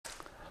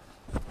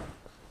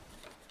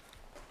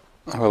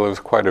Well, it was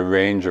quite a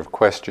range of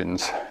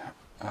questions.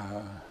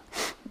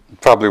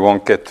 Probably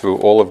won't get through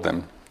all of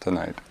them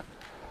tonight.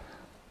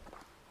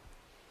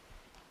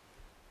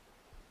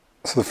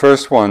 So the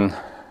first one,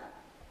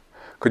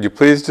 could you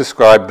please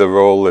describe the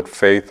role that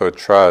faith or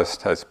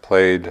trust has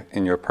played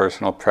in your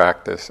personal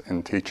practice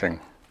in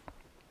teaching?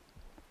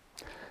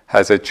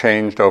 Has it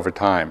changed over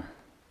time?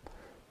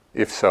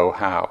 If so,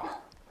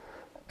 how?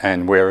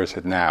 And where is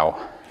it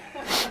now?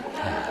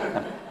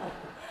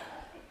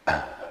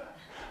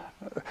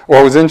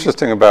 What was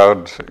interesting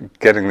about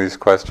getting these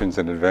questions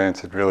in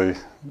advance, it really,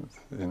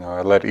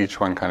 I let each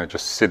one kind of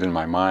just sit in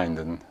my mind,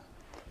 and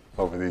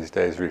over these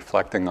days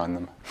reflecting on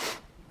them.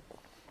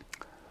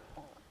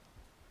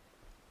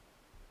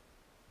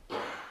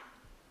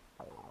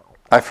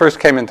 I first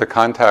came into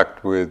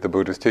contact with the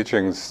Buddha's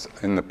teachings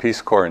in the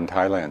Peace Corps in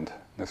Thailand.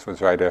 This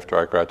was right after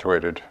I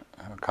graduated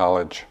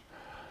college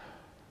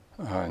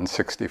in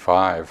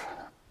 '65.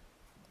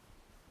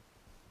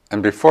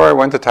 And before I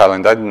went to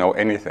Thailand, I didn't know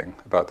anything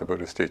about the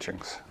Buddha's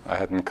teachings. I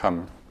hadn't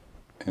come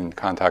in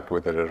contact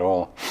with it at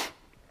all.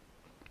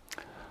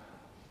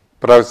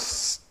 But I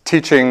was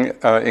teaching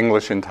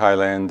English in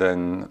Thailand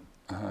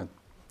and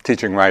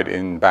teaching right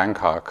in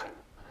Bangkok,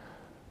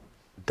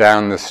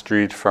 down the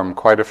street from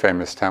quite a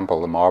famous temple,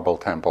 the Marble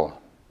Temple.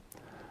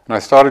 And I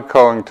started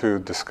going to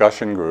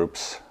discussion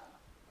groups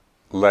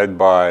led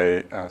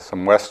by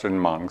some Western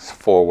monks,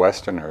 4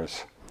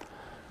 Westerners.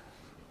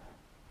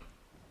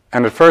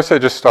 And at first I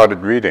just started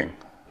reading,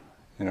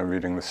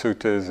 reading the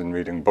suttas and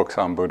reading books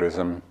on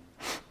Buddhism.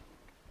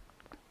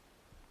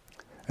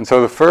 And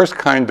so the first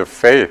kind of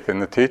faith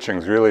in the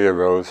teachings really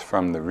arose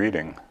from the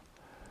reading,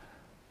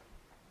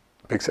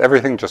 because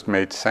everything just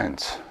made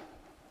sense.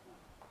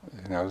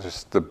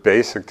 Just the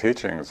basic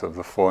teachings of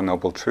the 4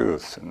 Noble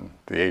Truths and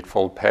the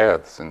Eightfold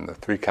Paths and the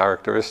 3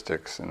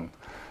 characteristics and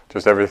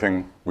just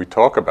everything we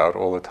talk about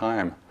all the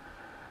time.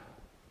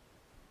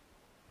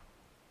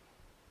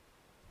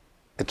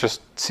 It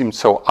just seemed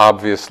so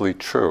obviously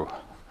true,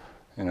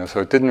 so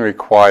it didn't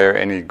require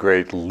any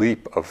great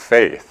leap of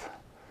faith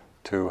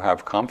to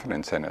have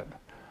confidence in it.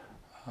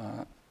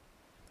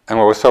 And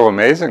what was so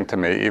amazing to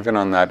me, even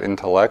on that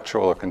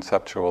intellectual or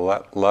conceptual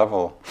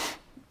level,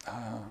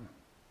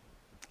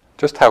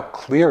 just how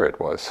clear it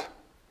was.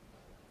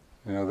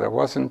 There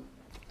wasn't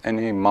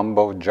any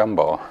mumbo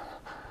jumbo.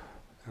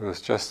 It was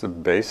just a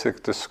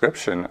basic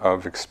description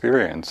of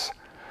experience.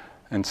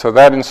 And so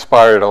that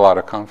inspired a lot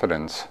of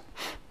confidence.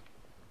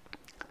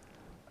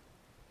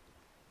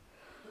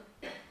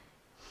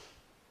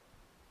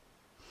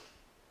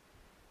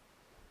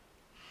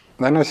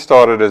 Then I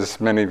started, as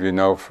many of you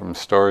know from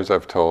stories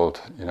I've told,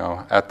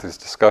 at these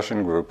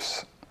discussion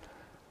groups.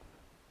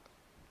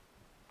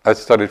 I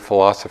studied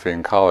philosophy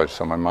in college,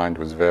 so my mind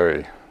was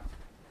very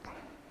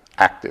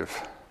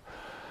active.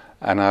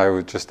 And I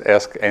would just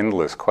ask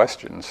endless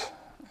questions.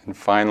 And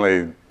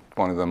finally,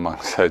 one of the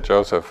monks said,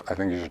 "Joseph, I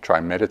think you should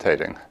try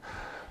meditating."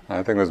 And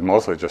I think it was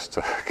mostly just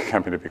to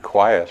get me to be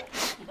quiet.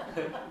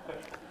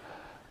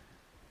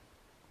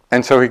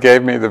 And so he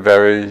gave me the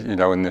very,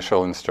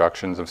 initial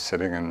instructions of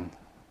sitting and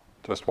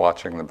just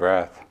watching the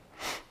breath.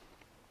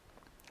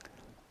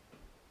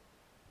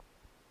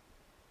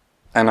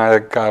 And I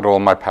got all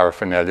my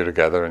paraphernalia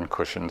together and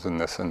cushions and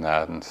this and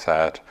that and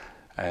sat.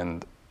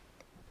 And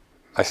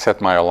I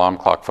set my alarm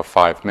clock for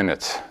 5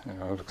 minutes,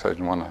 because I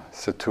didn't want to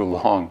sit too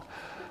long.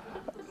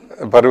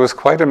 But it was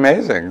quite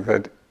amazing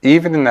that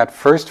even in that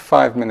first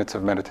 5 minutes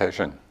of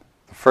meditation,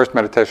 the first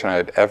meditation I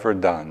had ever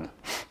done,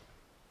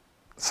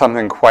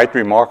 something quite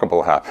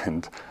remarkable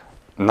happened.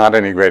 Not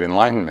any great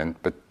enlightenment,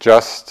 but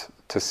just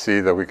to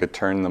see that we could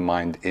turn the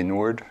mind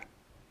inward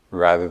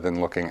rather than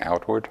looking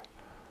outward.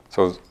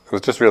 So it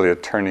was just really a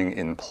turning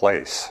in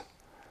place.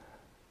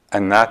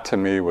 And that to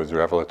me was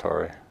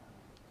revelatory.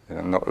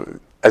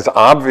 As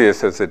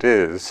obvious as it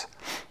is,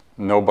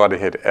 nobody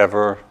had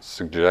ever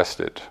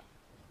suggested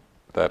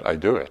that I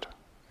do it,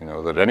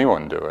 that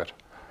anyone do it.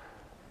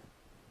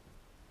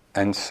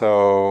 And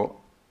so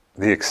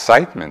the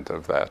excitement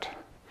of that,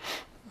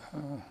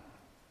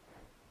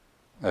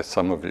 as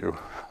some of you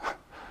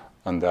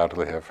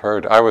undoubtedly have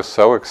heard, I was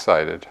so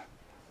excited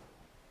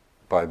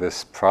by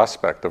this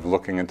prospect of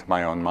looking into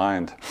my own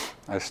mind,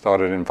 I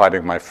started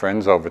inviting my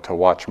friends over to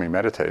watch me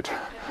meditate.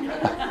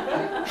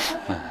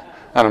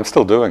 And I'm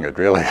still doing it,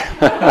 really.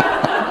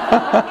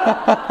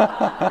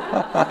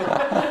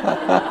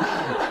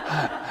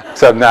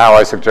 Except now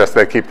I suggest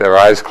they keep their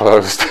eyes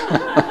closed.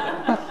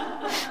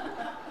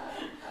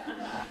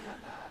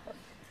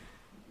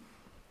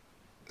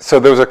 So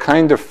there was a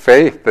kind of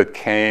faith that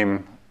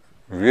came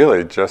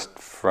really just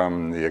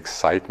from the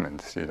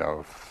excitement,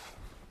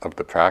 of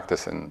the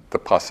practice and the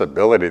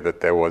possibility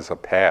that there was a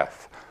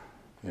path,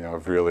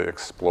 of really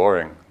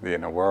exploring the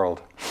inner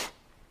world.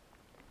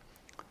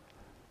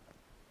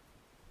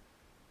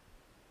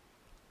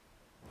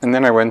 And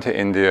then I went to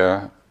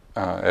India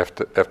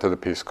after the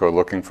Peace Corps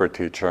looking for a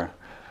teacher.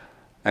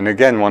 And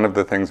again, one of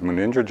the things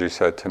Munindraji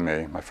said to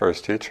me, my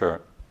first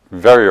teacher,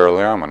 very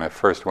early on when I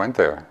first went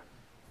there,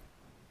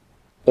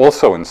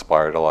 also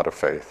inspired a lot of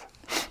faith.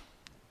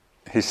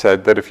 he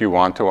said that if you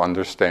want to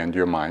understand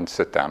your mind,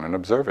 sit down and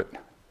observe it.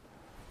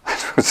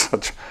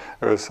 It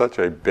was such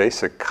a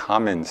basic,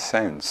 common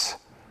sense,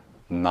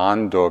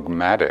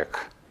 non-dogmatic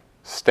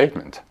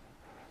statement.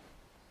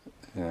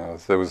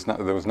 There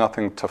was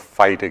nothing to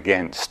fight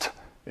against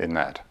in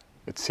that.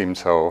 It seemed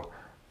so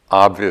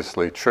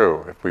obviously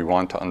true. If we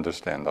want to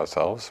understand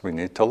ourselves, we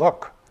need to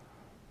look.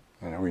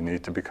 We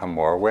need to become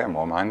more aware,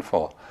 more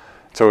mindful.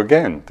 So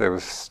again, there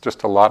was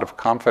just a lot of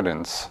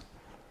confidence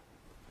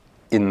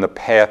in the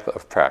path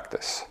of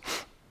practice.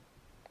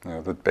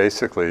 That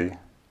basically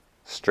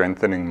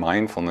strengthening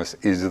mindfulness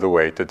is the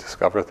way to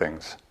discover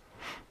things.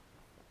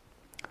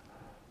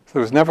 So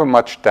there was never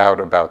much doubt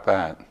about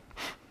that.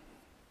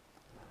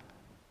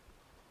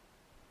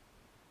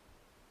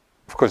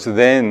 Of course,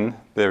 then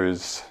there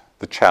is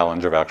the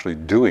challenge of actually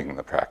doing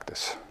the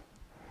practice.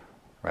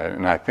 Right?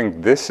 And I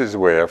think this is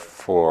where,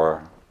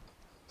 for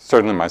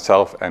certainly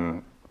myself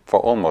and for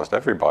almost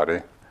everybody,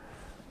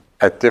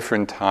 at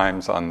different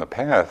times on the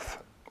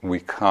path, we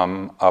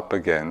come up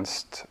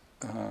against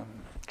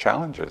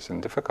challenges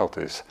and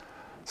difficulties.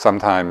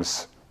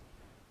 Sometimes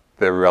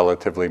they're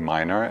relatively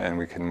minor and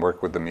we can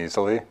work with them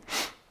easily.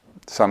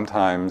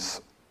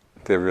 Sometimes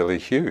they're really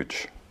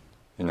huge,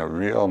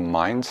 real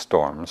mind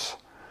storms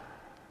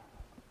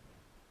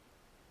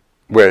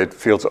where it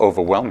feels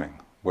overwhelming,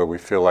 where we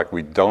feel like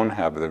we don't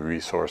have the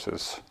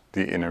resources,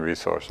 the inner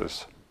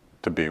resources,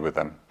 to be with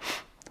them.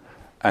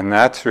 And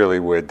that's really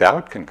where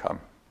doubt can come.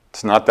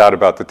 It's not doubt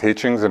about the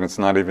teachings, and it's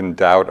not even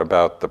doubt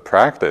about the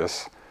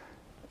practice.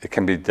 It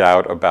can be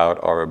doubt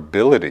about our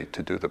ability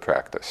to do the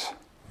practice.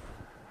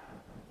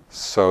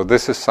 So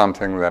this is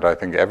something that I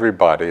think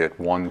everybody at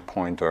one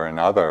point or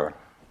another,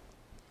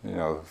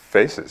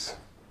 faces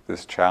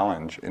this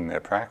challenge in their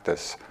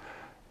practice,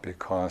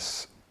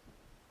 because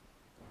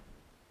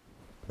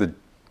the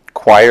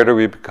quieter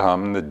we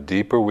become, the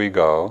deeper we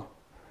go,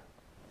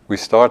 we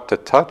start to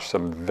touch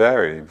some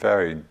very,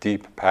 very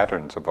deep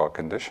patterns of our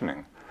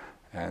conditioning.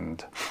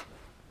 And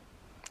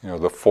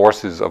the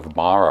forces of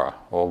Mara,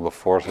 all the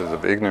forces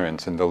of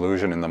ignorance and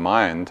delusion in the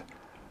mind,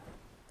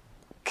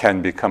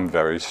 can become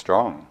very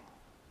strong.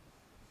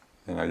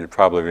 You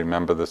probably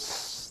remember the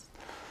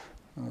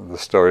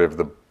story of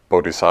the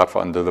Bodhisattva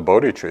under the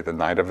Bodhi tree, the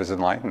night of his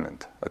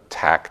enlightenment,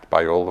 attacked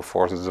by all the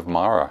forces of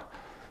Mara.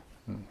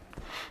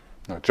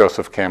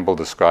 Joseph Campbell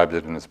described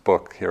it in his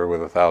book, Here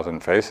with a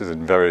Thousand Faces,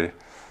 in very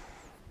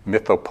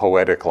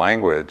mythopoetic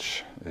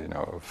language,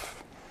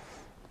 of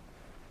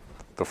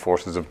the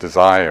forces of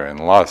desire and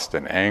lust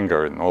and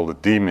anger and all the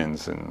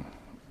demons and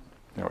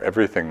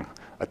everything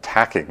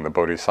attacking the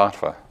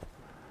Bodhisattva.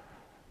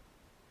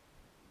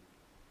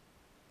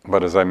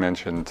 But as I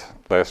mentioned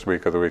last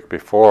week or the week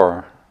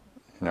before,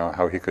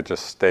 how he could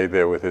just stay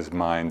there with his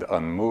mind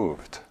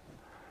unmoved.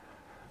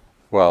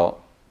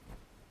 Well,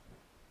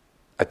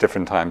 at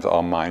different times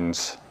our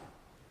minds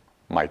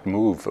might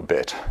move a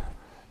bit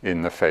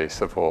in the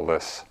face of all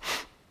this.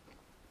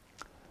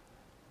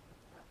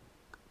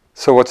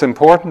 So what's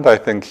important, I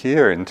think,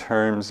 here in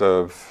terms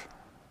of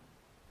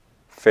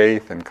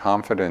faith and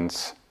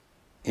confidence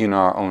in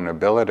our own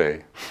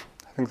ability,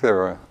 I think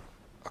there are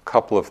a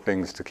couple of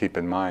things to keep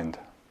in mind.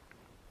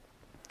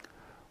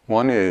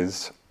 One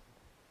is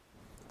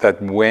that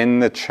when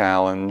the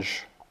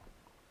challenge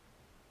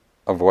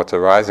of what's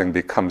arising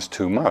becomes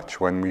too much,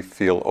 when we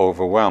feel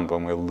overwhelmed,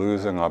 when we're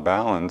losing our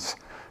balance,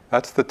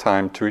 that's the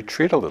time to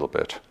retreat a little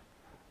bit.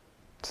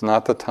 It's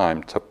not the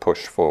time to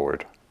push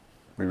forward.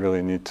 We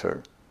really need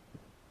to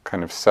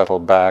kind of settle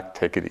back,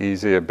 take it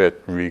easy a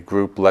bit,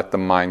 regroup, let the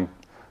mind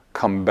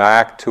come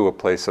back to a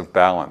place of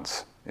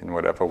balance in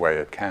whatever way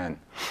it can.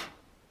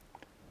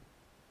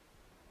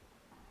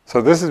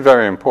 So this is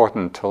very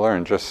important to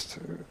learn, just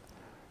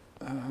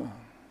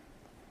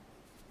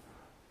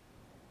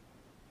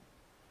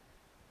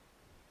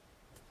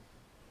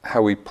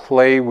how we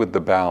play with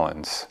the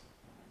balance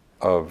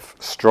of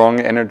strong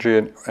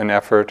energy and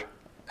effort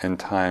and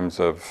times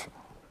of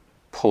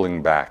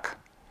pulling back,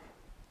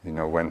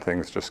 when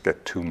things just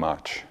get too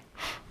much.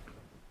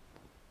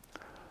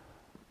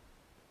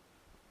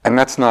 And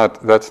that's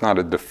not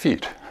a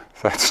defeat.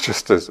 That's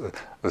just a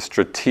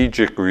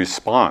strategic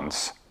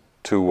response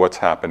to what's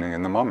happening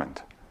in the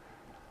moment.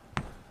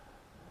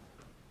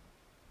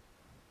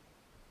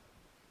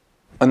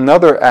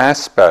 Another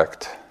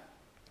aspect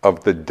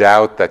of the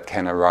doubt that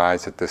can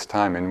arise at this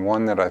time, and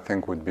one that I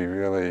think would be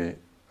really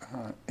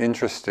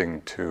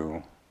interesting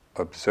to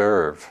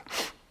observe.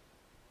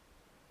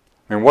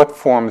 What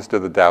forms do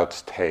the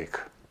doubts take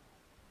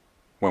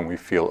when we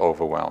feel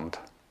overwhelmed?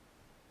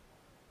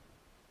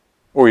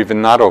 Or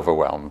even not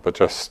overwhelmed, but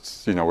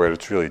just, where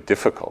it's really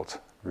difficult,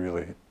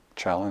 really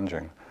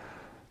challenging.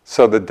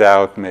 So the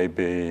doubt may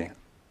be,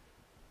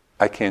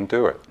 I can't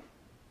do it.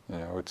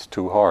 It's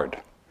too hard.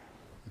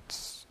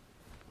 It's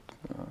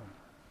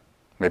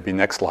maybe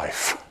next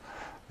life.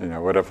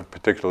 Whatever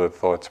particular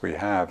thoughts we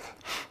have.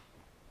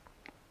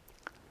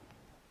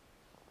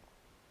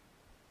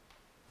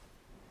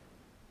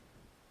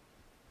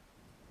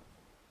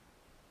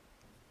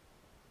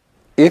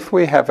 If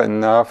we have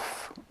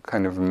enough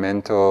kind of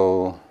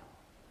mental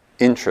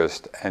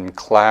interest and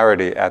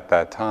clarity at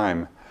that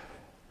time,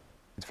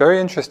 it's very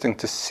interesting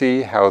to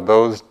see how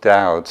those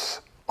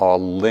doubts are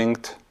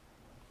linked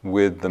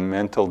with the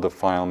mental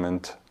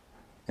defilement.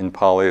 In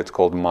Pali it's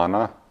called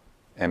mana,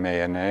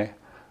 M-A-N-A,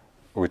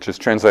 which is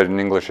translated in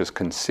English as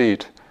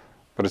conceit,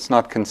 but it's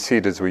not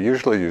conceit as we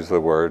usually use the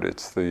word,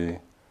 it's the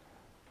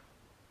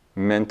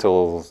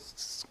mental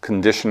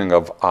conditioning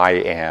of I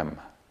am.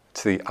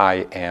 It's the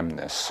I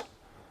amness.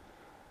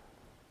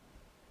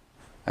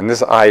 And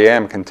this I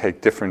am can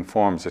take different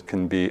forms. It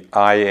can be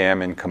I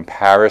am in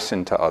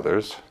comparison to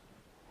others.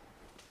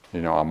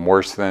 I'm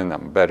worse than,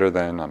 I'm better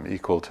than, I'm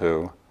equal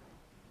to.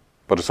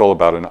 But it's all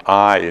about an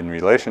I in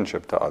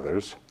relationship to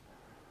others.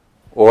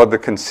 Or the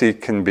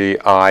conceit can be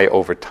I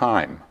over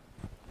time.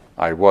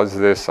 I was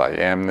this, I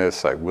am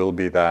this, I will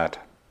be that.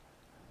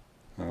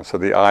 So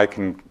the I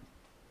can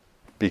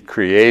be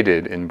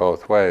created in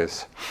both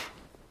ways.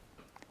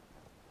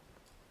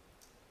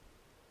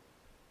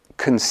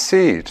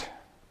 Conceit,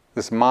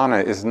 this mana,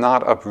 is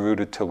not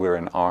uprooted till we're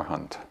an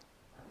arhat,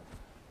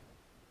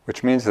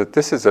 which means that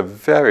this is a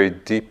very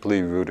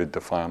deeply rooted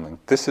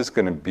defilement. This is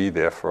going to be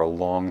there for a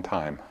long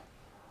time.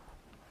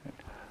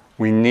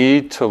 We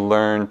need to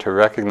learn to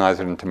recognize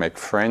it and to make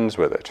friends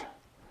with it,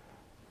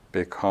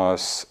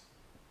 because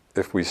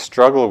if we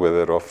struggle with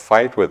it or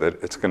fight with it,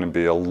 it's going to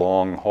be a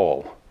long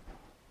haul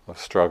of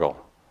struggle.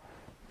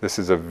 This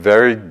is a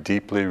very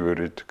deeply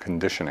rooted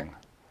conditioning.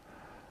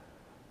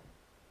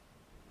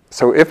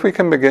 So if we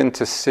can begin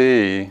to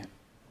see,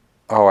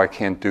 oh, I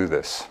can't do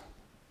this.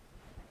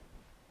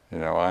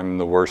 I'm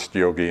the worst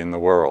yogi in the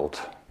world,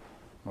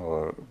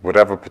 or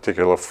whatever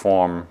particular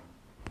form,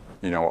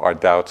 our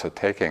doubts are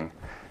taking.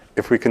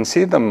 If we can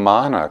see the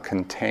mana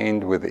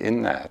contained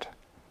within that,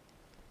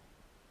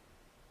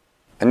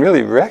 and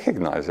really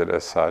recognize it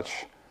as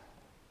such,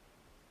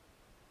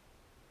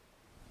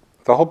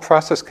 the whole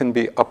process can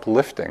be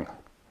uplifting.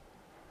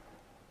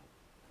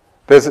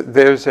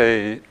 There's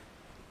a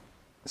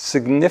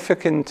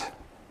significant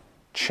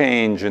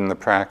change in the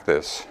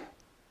practice,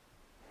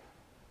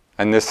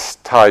 and this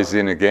ties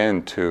in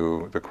again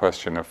to the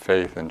question of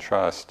faith and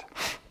trust.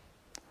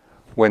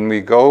 When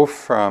we go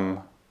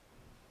from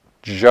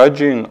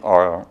judging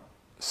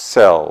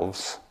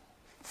ourselves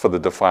for the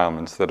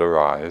defilements that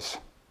arise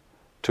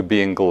to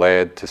being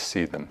glad to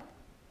see them,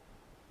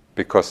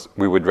 because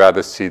we would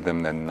rather see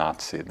them than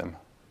not see them.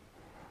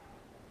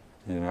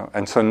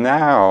 And so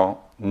now,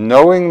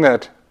 knowing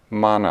that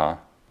mana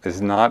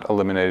is not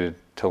eliminated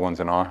till one's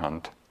an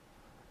arhat,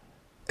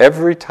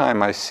 every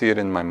time I see it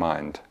in my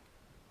mind,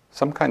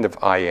 some kind of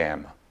I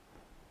am,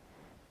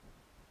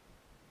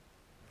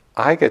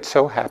 I get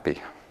so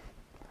happy,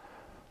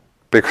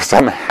 because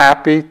I'm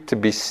happy to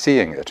be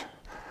seeing it.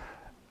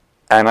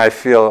 And I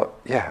feel,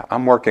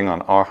 I'm working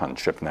on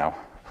arhatship now.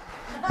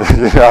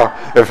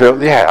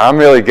 I'm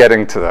really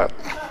getting to that,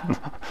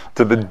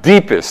 to the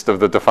deepest of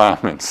the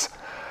defilements.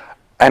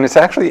 And it's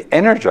actually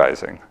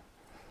energizing.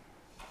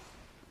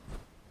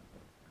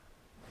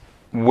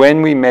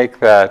 When we make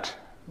that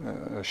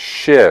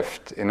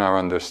shift in our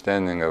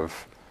understanding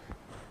of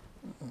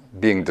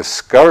being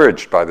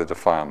discouraged by the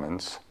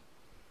defilements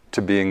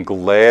to being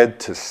glad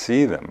to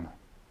see them,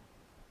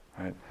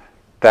 right,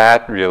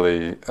 that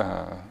really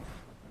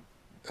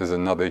is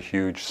another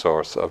huge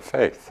source of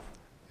faith,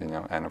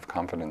 and of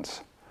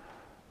confidence.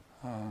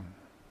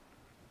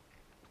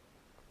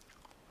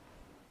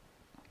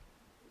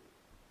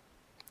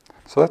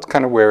 So that's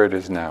kind of where it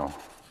is now.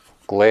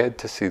 Glad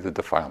to see the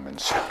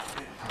defilements,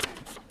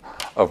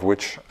 of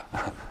which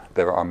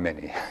there are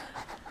many.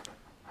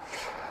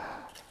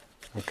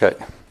 Okay.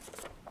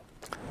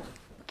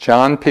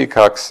 John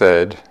Peacock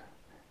said,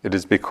 "It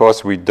is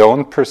because we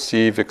don't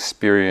perceive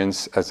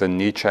experience as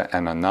anicca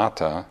and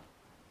anatta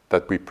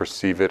that we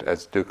perceive it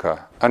as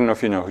dukkha." I don't know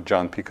if you know who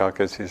John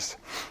Peacock is. He's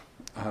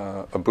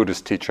a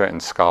Buddhist teacher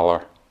and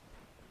scholar.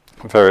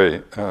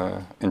 Very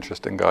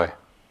interesting guy.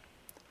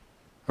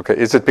 Okay,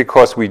 is it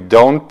because we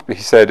don't,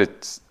 he said,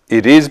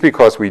 it is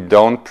because we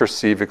don't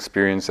perceive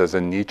experience as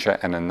anicca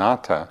and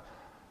anatta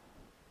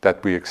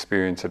that we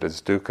experience it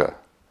as dukkha.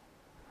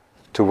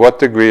 To what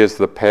degree is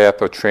the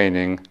path or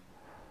training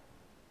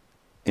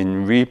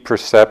in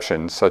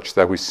reperception such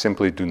that we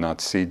simply do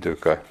not see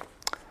dukkha?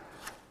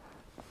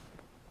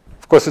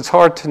 Of course, it's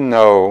hard to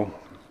know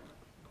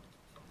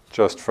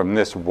just from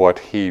this what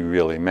he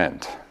really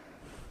meant.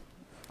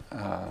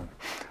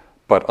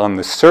 But on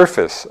the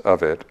surface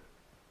of it,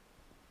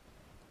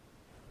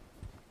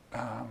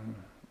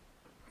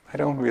 I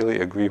don't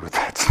really agree with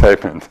that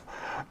statement,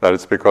 that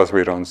it's because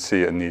we don't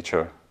see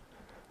anicca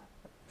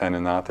and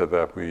anatta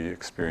that we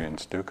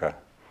experience dukkha.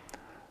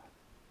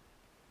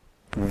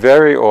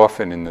 Very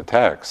often in the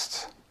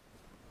texts,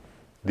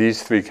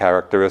 these three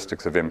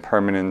characteristics of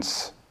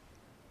impermanence,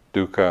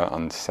 dukkha,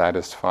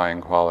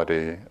 unsatisfying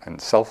quality, and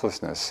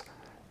selflessness,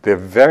 they're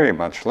very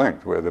much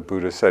linked, where the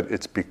Buddha said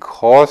it's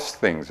because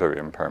things are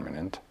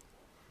impermanent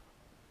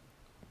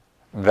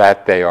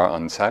that they are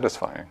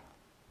unsatisfying,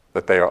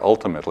 that they are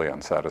ultimately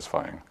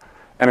unsatisfying.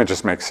 And it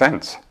just makes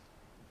sense.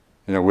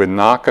 We're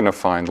not going to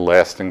find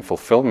lasting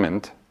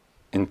fulfillment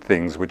in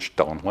things which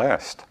don't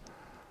last.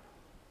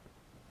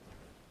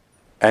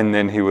 And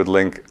then he would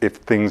link, if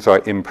things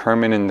are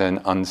impermanent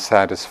and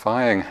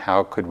unsatisfying,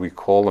 how could we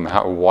call them?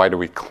 Why do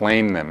we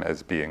claim them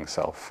as being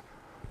self?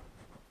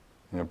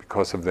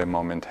 Because of their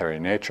momentary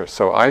nature.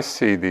 So I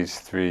see these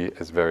three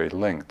as very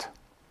linked.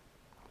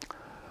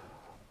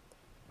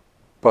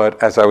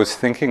 But as I was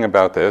thinking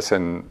about this,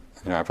 and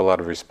I have a lot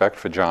of respect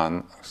for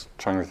John, I was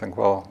trying to think,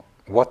 well,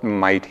 what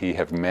might he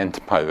have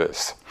meant by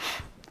this?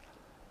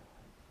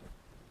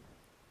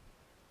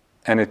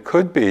 And it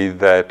could be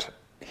that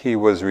he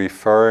was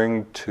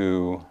referring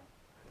to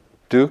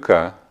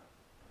dukkha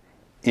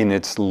in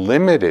its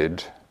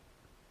limited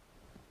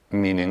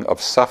meaning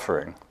of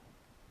suffering.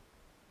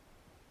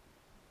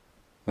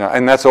 Now,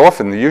 and that's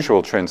often the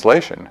usual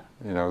translation.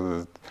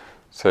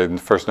 Say the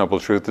First Noble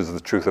Truth is the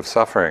truth of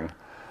suffering.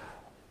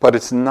 But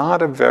it's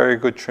not a very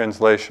good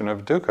translation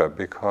of dukkha,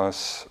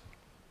 because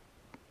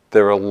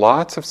there are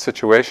lots of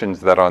situations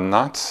that are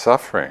not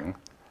suffering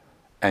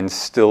and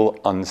still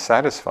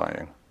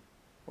unsatisfying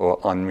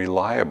or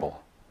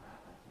unreliable.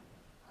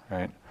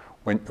 Right?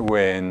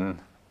 When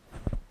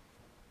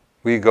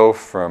we go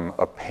from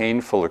a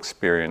painful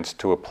experience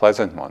to a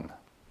pleasant one,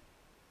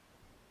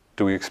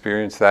 do we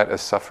experience that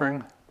as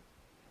suffering?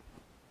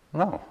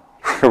 No.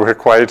 We're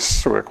quite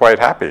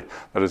happy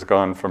that it's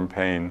gone from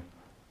pain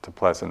to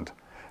pleasant.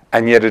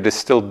 And yet it is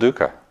still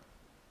dukkha.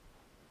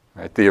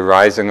 Right? The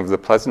arising of the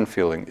pleasant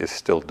feeling is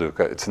still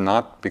dukkha. It's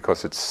not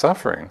because it's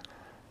suffering.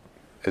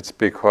 It's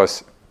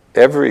because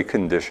every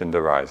conditioned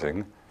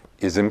arising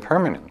is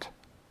impermanent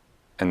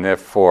and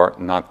therefore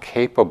not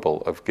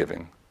capable of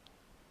giving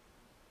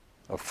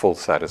a full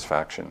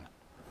satisfaction.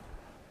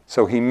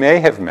 So he may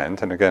have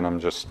meant, and again I'm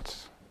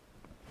just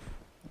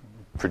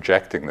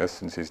projecting this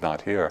since he's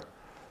not here,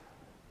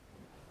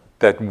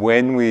 that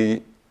when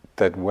we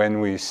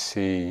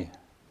see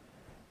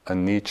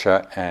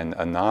anicca and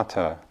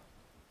anatta,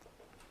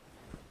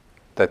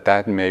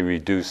 that may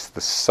reduce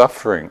the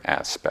suffering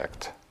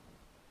aspect,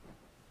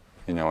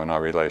 in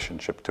our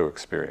relationship to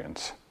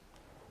experience.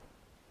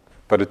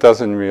 But it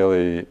doesn't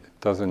really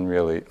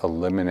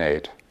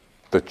eliminate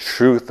the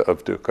truth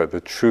of dukkha, the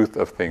truth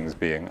of things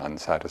being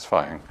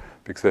unsatisfying,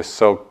 because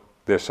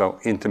they're so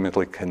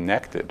intimately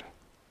connected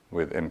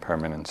with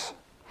impermanence.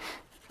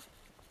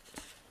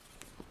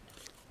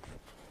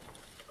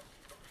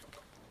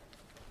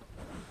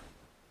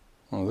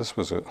 Well, this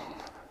was a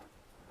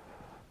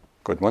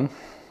good one.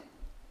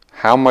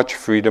 How much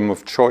freedom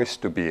of choice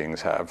do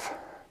beings have?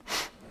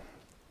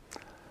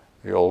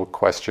 The old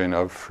question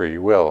of free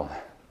will.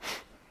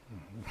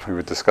 We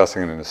were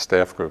discussing it in a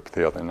staff group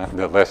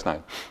last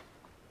night.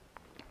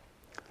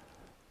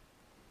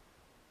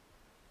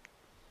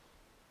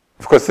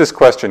 Of course, this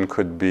question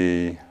could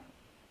be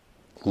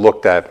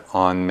looked at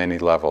on many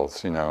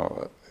levels.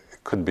 It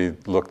could be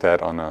looked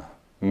at on a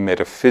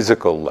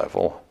metaphysical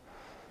level.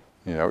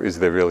 Is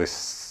there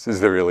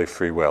really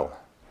free will?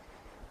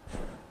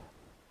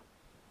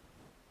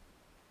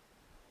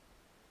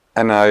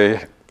 And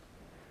I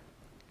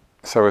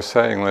was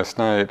saying last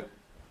night,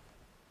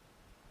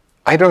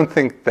 I don't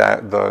think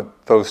that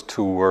those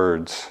two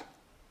words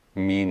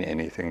mean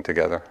anything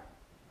together.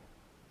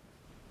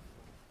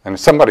 And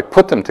somebody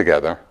put them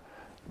together,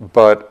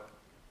 but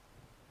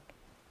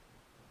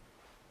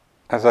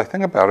as I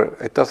think about it,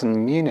 it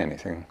doesn't mean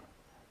anything.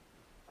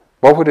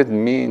 What would it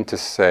mean to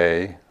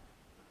say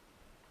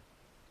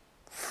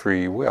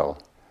free will?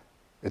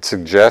 It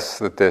suggests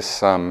that there's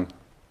some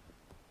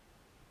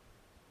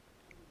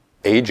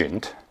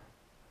agent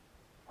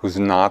who's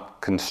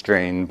not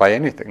constrained by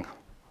anything.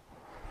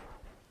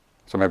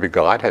 So maybe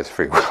God has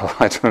free will,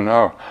 I don't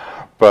know.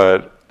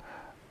 But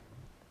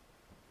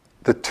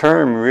the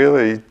term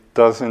really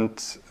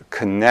doesn't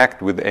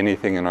connect with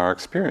anything in our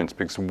experience,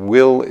 because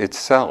will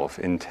itself,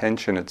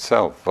 intention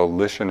itself,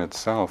 volition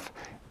itself,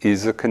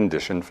 is a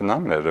conditioned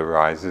phenomenon. It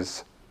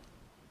arises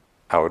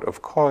out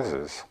of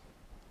causes.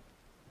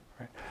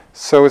 Right?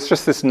 So it's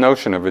just this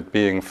notion of it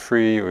being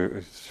free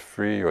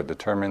or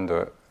determined.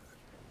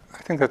 I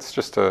think that's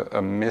just a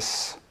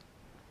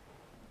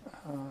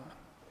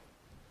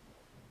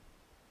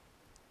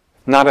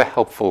not a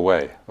helpful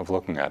way of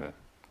looking at it,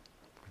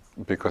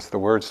 because the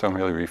words don't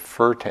really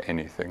refer to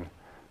anything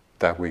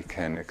that we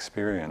can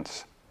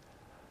experience.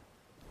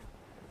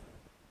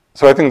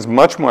 So I think it's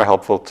much more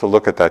helpful to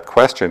look at that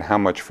question, how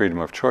much freedom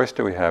of choice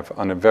do we have,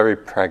 on a very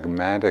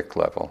pragmatic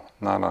level,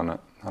 not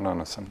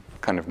on some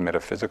kind of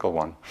metaphysical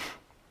one.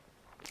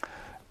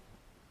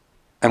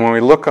 And when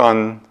we look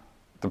on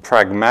the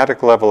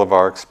pragmatic level of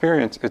our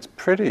experience, it's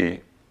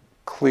pretty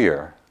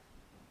clear,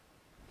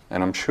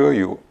 and I'm sure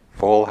you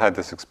all had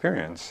this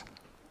experience,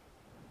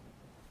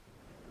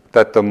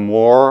 that the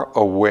more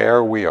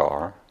aware we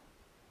are,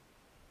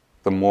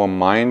 the more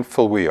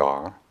mindful we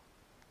are,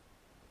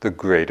 the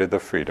greater the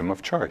freedom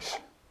of choice.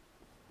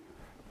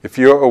 If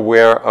you're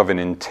aware of an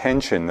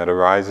intention that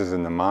arises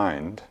in the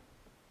mind,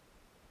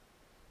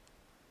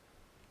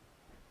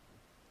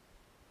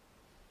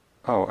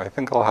 I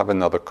think I'll have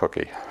another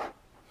cookie.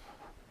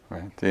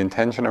 Right? The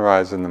intention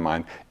arises in the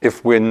mind.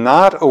 If we're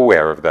not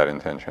aware of that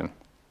intention,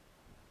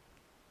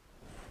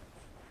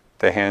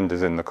 the hand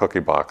is in the cookie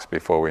box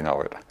before we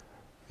know it.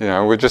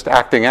 We're just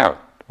acting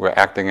out. We're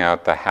acting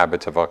out the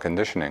habits of our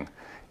conditioning.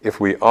 If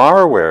we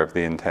are aware of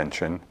the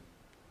intention,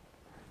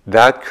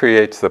 that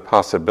creates the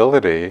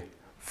possibility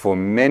for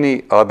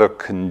many other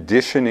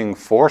conditioning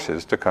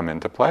forces to come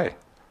into play.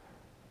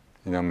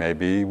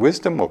 Maybe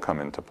wisdom will come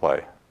into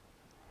play.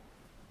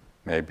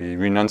 Maybe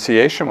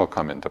renunciation will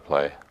come into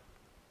play.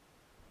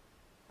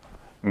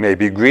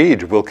 Maybe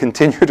greed will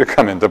continue to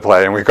come into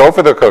play and we go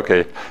for the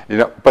cookie.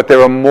 But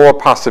there are more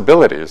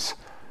possibilities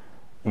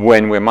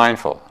when we're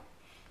mindful.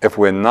 If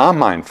we're not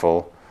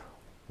mindful,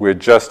 we're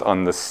just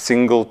on the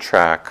single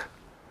track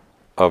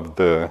of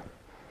the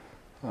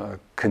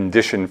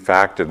conditioned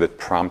factor that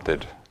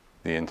prompted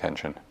the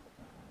intention.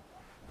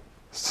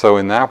 So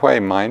in that way,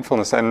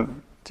 mindfulness,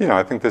 and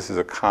I think this is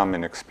a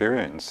common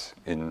experience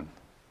in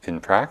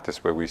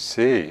practice where we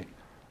see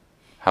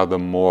how the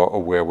more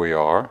aware we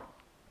are,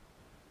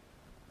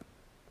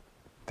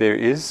 there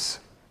is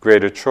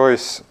greater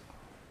choice.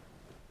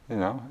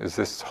 Is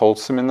this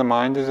wholesome in the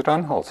mind? Is it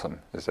unwholesome?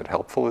 Is it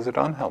helpful? Is it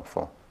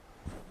unhelpful?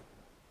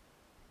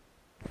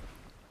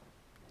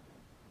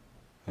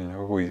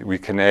 We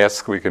can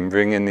ask, we can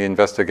bring in the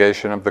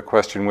investigation of the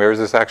question, where is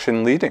this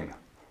action leading?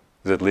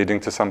 Is it leading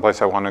to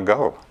someplace I want to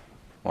go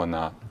or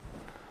not?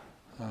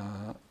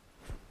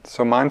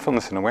 So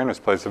mindfulness and awareness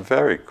plays a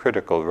very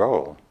critical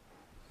role,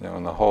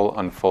 in the whole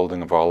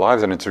unfolding of our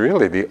lives, and it's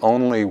really the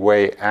only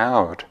way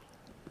out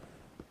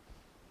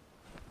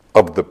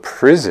of the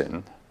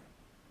prison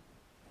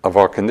of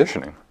our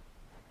conditioning.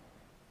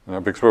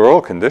 Because we're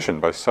all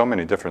conditioned by so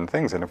many different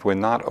things, and if we're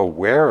not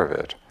aware of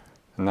it,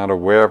 and not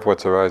aware of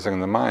what's arising in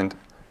the mind,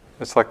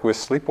 it's like we're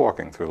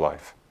sleepwalking through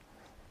life.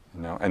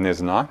 And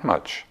there's not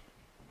much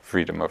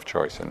freedom of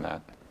choice in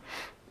that.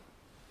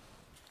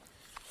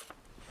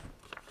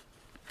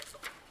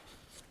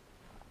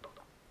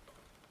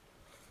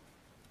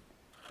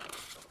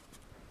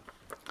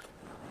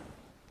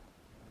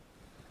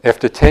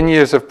 After 10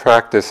 years of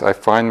practice, I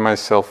find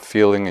myself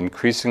feeling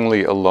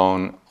increasingly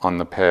alone on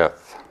the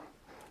path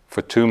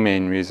for two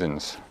main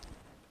reasons.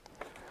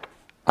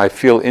 I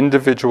feel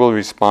individual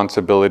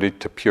responsibility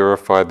to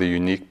purify the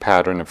unique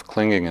pattern of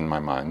clinging in my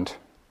mind.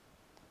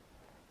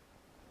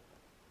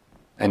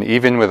 And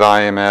even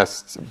within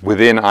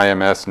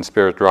IMS and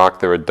Spirit Rock,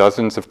 there are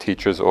dozens of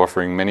teachers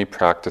offering many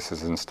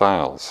practices and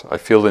styles. I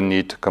feel the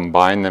need to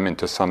combine them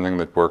into something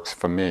that works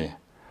for me.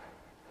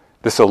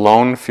 This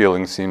alone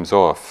feeling seems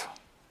off.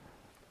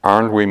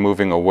 Aren't we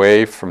moving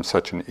away from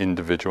such an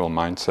individual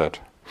mindset?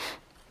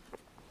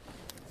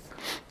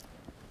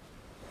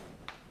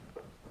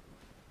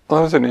 Well,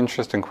 that was an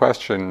interesting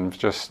question,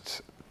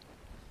 just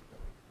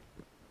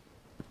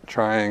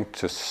trying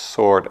to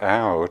sort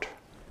out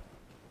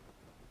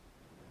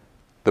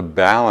the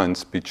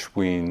balance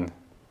between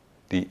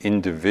the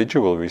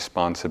individual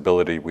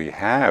responsibility we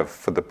have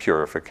for the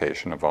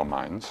purification of our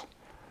minds,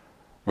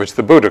 which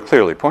the Buddha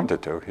clearly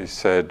pointed to. He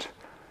said,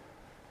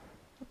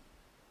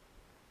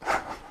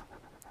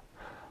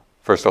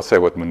 first I'll say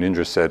what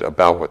Munindra said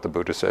about what the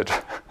Buddha said.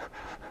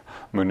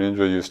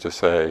 Munindra used to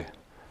say,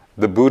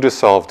 the Buddha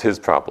solved his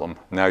problem,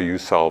 now you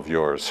solve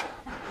yours.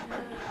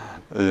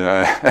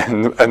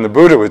 And the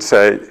Buddha would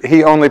say,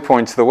 he only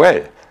points the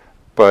way,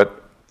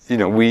 but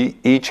we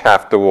each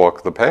have to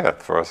walk the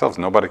path for ourselves.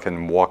 Nobody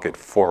can walk it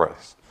for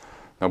us.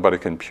 Nobody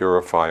can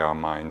purify our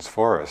minds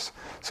for us.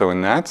 So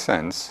in that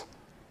sense,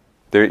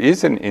 there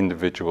is an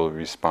individual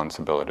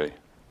responsibility.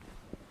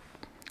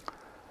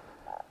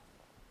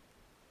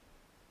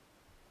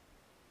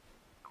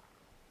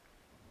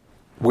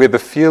 Where the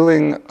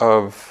feeling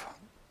of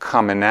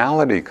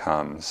commonality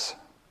comes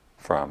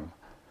from,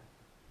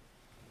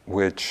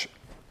 which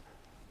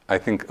I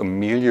think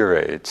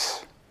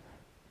ameliorates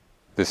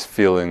this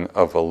feeling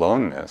of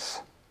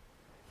aloneness,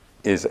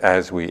 is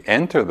as we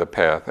enter the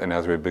path and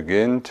as we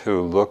begin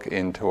to look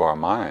into our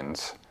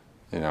minds,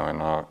 in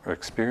our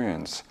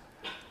experience,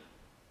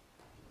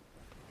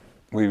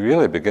 we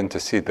really begin to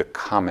see the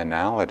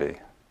commonality,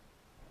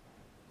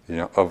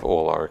 of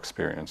all our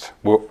experience.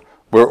 We're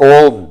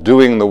all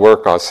doing the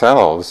work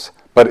ourselves,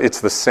 but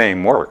it's the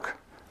same work.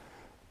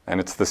 And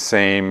it's the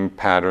same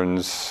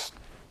patterns,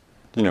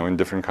 in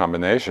different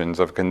combinations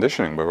of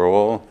conditioning. We're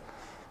all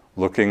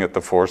looking at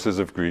the forces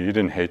of greed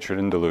and hatred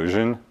and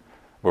delusion.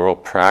 We're all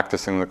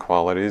practicing the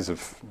qualities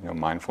of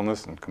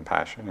mindfulness and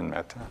compassion and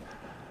metta.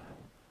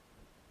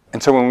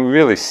 And so when we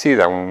really see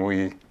that, when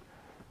we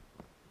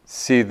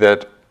see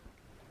that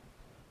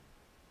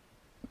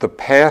the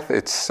path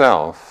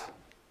itself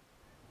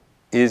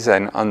is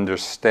an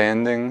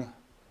understanding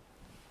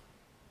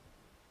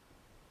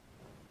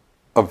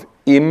of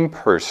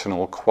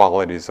impersonal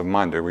qualities of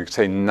mind, or we could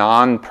say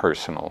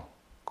non-personal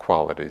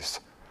qualities,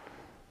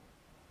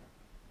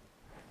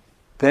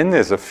 then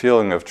there's a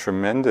feeling of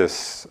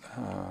tremendous,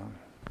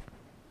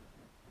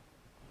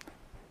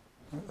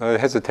 I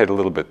hesitate a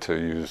little bit to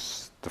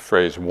use the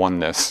phrase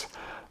oneness,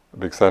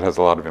 because that has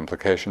a lot of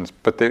implications,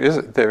 but there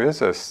is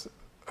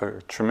a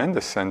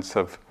tremendous sense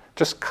of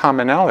just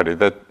commonality,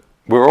 that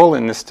we're all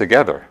in this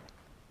together,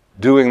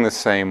 doing the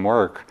same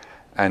work,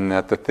 and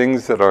that the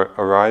things that are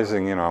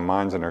arising in our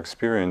minds and our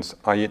experience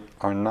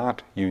are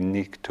not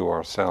unique to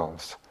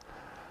ourselves.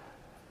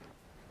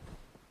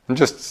 And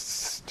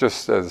just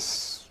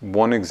as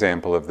one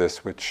example of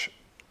this, which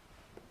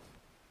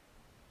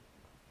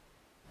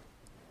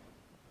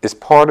is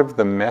part of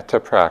the metta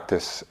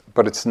practice,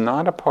 but it's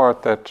not a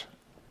part that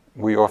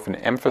we often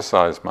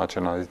emphasize much,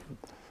 and I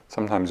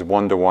sometimes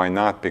wonder why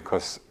not,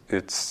 because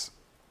it's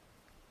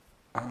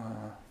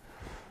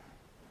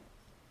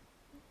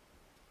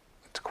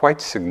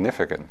quite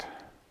significant.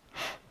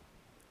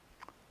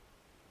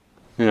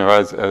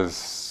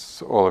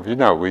 As all of you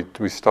know,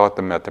 we start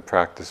the metta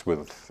practice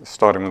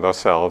starting with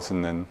ourselves,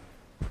 and then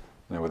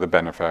with a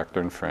benefactor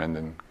and friend,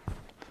 and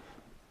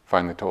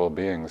finally to all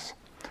beings.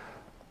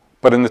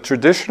 But in the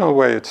traditional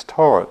way it's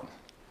taught,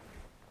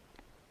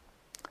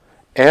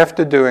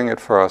 after doing it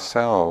for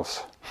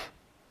ourselves,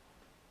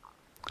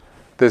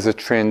 there's a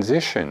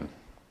transition,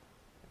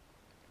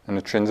 and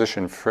a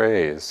transition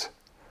phrase,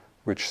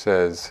 which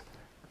says,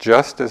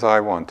 just as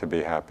I want to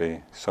be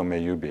happy, so may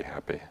you be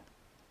happy.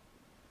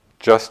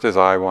 Just as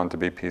I want to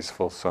be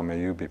peaceful, so may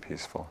you be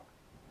peaceful.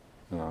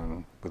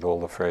 With all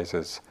the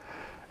phrases.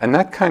 And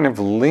that kind of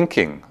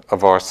linking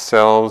of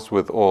ourselves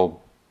with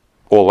all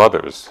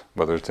others,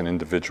 whether it's an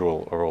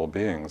individual or all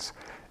beings,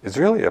 is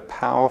really a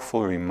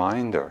powerful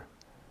reminder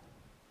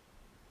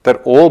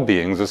that all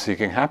beings are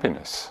seeking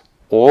happiness.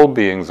 All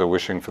beings are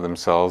wishing for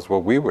themselves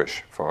what we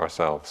wish for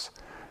ourselves.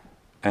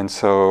 And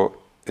so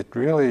it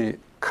really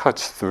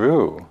cuts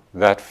through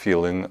that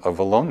feeling of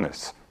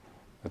aloneness,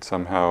 that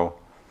somehow,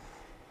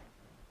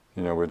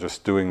 we're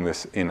just doing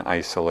this in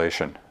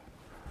isolation.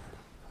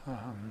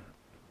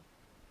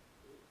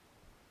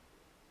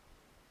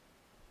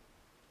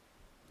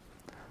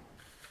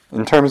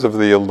 In terms of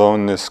the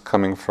aloneness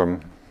coming from,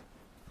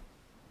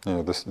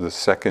 the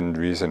second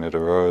reason it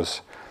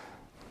arose,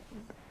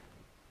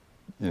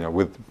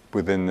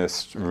 within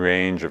this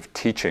range of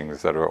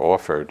teachings that are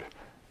offered,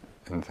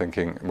 and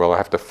thinking, well, I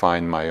have to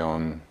find my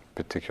own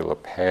particular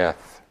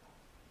path,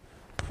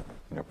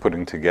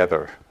 putting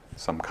together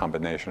some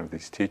combination of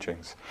these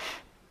teachings.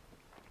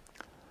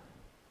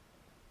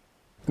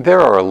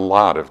 There are a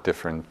lot of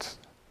different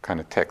kind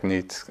of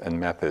techniques and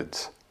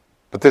methods,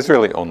 but there's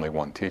really only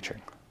one teaching.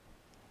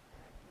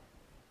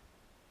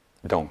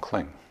 Don't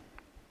cling.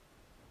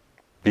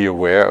 Be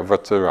aware of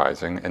what's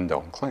arising and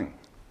don't cling.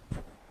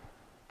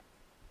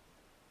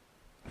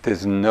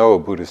 There's no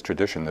Buddhist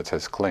tradition that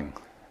says cling,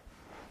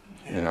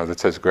 that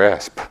says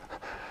grasp.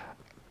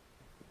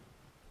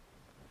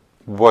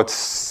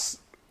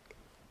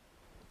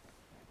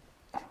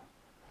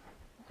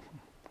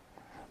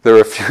 There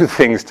are a few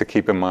things to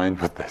keep in mind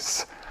with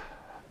this,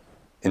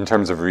 in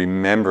terms of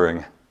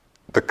remembering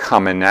the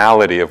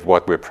commonality of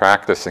what we're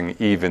practicing,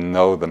 even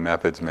though the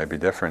methods may be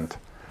different.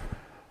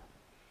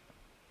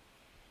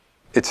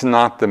 It's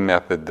not the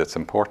method that's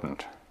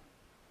important.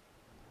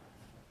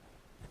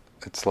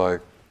 It's like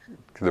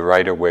the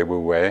writer Wei Wu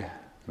Wei. I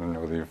don't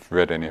know whether you've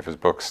read any of his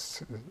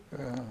books. I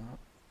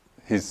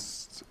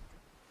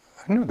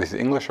don't know if he's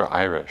English or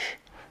Irish,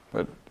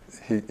 but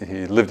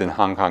he lived in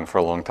Hong Kong for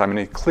a long time, and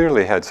he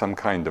clearly had some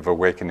kind of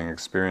awakening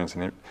experience.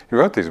 And he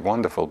wrote these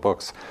wonderful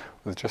books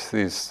with just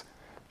these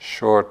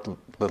short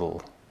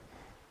little,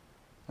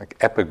 like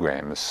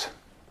epigrams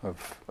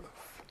of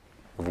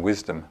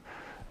wisdom.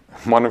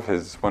 One of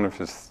his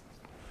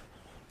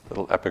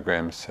little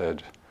epigrams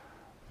said,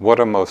 "What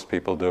are most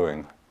people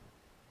doing?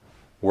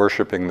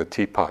 Worshipping the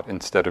teapot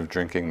instead of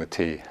drinking the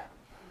tea."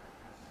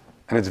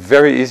 And it's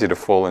very easy to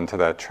fall into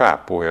that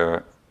trap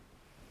where,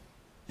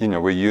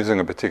 we're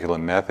using a particular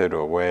method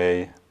or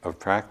way of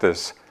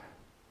practice,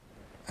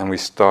 and we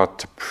start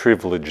to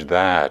privilege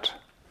that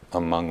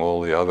among all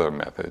the other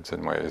methods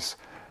and ways.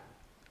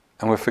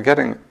 And we're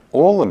forgetting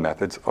all the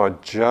methods are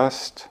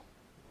just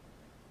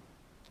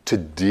to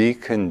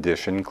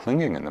decondition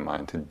clinging in the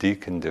mind, to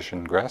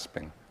decondition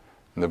grasping.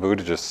 And the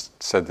Buddha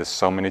just said this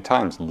so many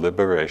times,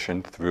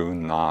 liberation through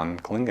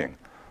non-clinging.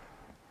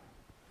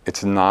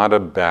 It's not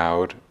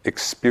about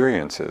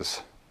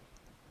experiences.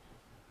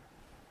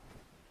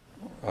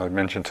 I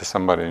mentioned to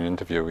somebody in an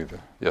interview either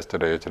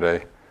yesterday or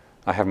today,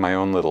 I have my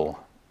own little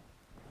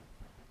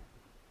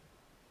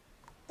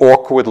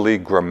awkwardly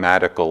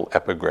grammatical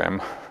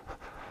epigram,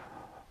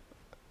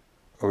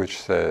 which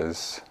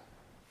says,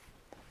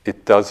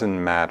 it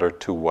doesn't matter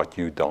to what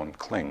you don't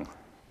cling.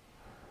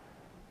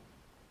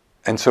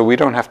 And so we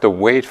don't have to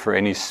wait for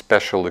any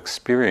special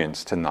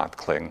experience to not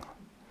cling.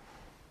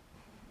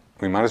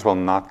 We might as well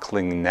not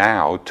cling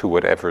now to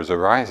whatever's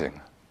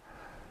arising.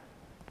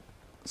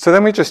 So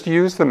then we just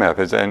use the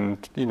methods,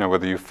 and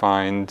whether you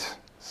find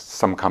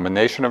some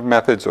combination of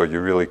methods or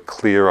you're really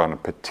clear on a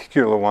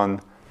particular one,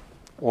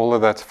 all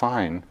of that's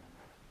fine.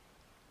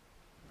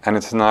 And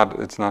it's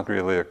not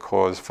really a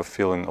cause for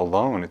feeling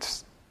alone.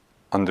 It's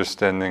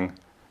understanding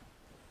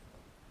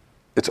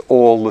it's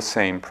all the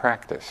same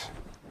practice.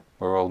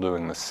 We're all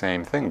doing the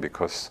same thing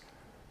because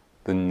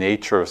the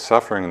nature of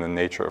suffering and the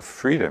nature of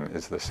freedom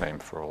is the same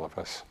for all of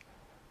us.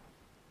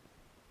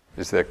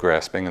 Is there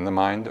grasping in the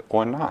mind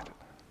or not?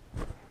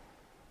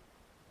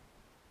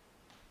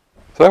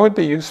 So that would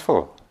be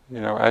useful,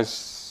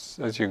 as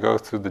you go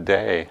through the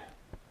day,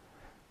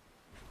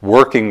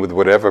 working with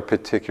whatever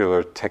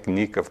particular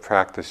technique of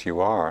practice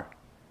you are.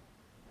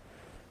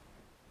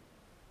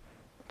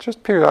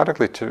 Just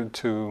periodically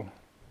to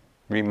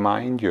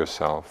remind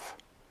yourself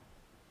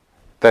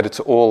that it's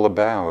all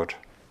about,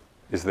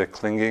 is there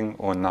clinging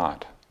or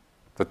not?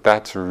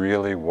 That's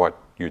really what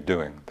you're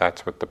doing.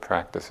 That's what the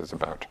practice is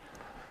about.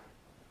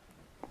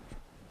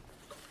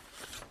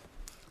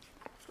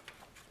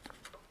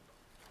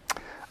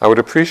 I would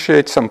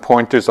appreciate some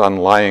pointers on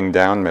lying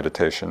down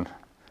meditation.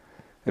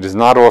 It is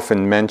not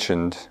often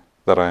mentioned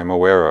that I am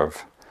aware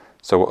of,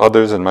 so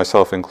others, and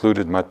myself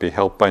included, might be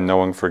helped by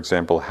knowing, for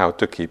example, how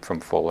to keep from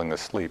falling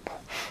asleep.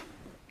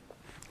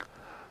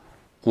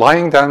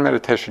 Lying down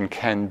meditation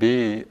can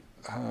be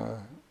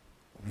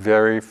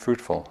very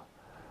fruitful.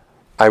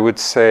 I would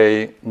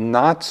say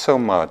not so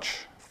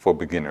much for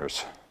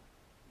beginners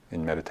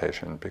in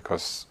meditation,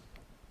 because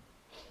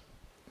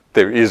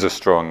there is a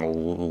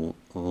strong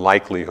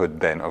likelihood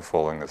then of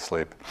falling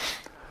asleep.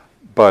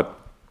 But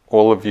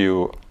all of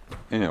you,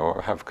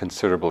 have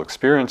considerable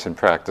experience in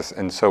practice,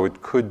 and so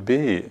it could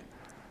be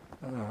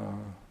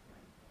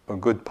a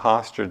good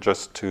posture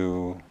just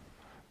to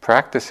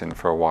practice in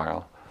for a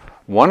while.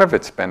 One of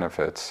its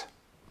benefits,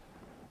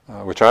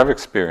 which I've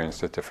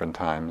experienced at different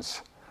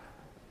times,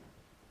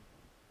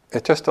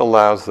 it just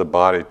allows the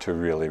body to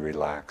really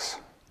relax.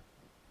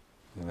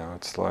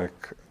 It's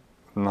like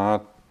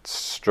not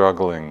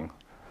struggling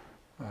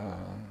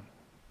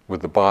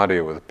with the body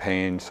or with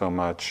pain so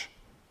much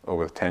or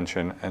with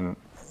tension, and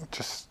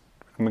just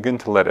begin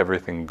to let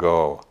everything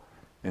go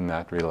in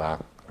that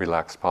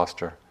relaxed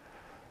posture.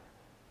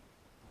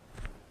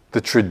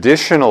 The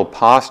traditional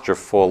posture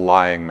for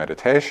lying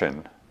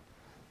meditation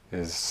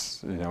is,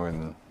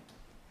 in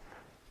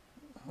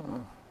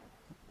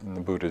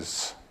the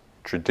Buddha's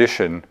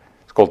tradition,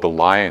 it's called the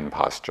lion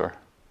posture,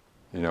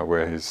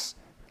 where he's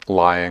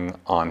lying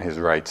on his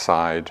right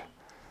side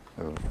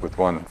with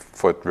one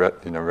foot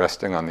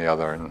resting on the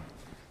other and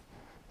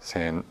his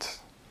hand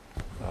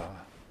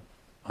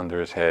under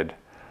his head.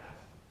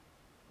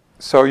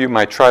 So you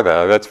might try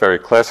that. That's very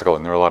classical,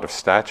 and there are a lot of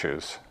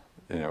statues,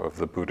 of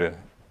the Buddha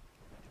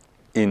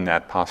in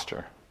that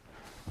posture,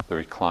 the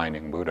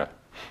reclining Buddha.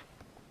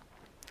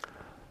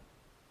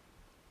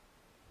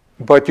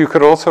 But you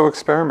could also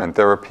experiment.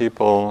 There are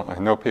I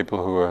know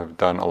people who have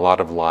done a lot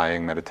of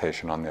lying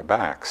meditation on their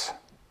backs.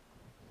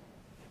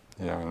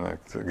 And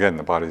again,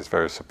 the body is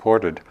very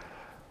supported.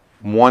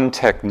 One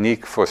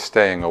technique for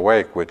staying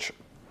awake, which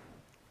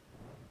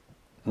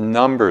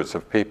numbers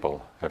of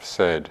people have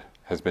said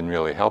has been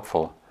really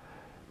helpful,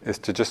 is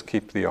to just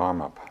keep the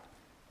arm up.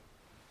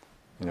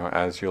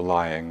 As you're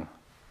lying,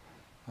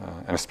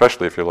 and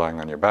especially if you're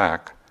lying on your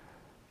back,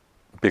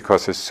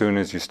 because as soon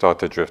as you start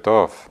to drift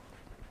off,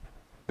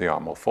 the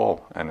arm will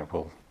fall, and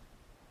it'll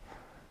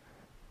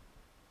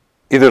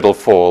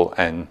fall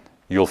and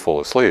you'll fall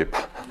asleep,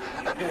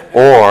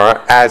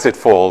 or as it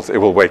falls, it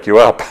will wake you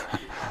up.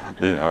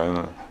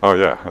 Oh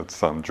yeah,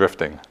 it's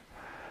drifting.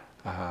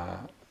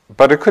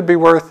 But it could be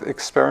worth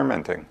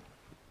experimenting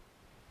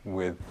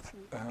with,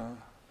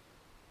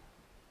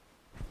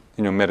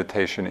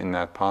 meditation in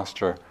that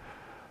posture.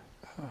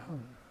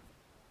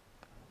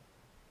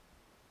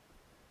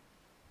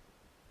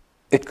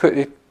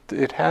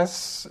 It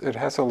has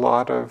a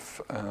lot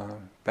of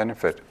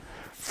benefit.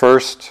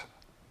 First,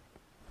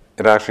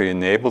 it actually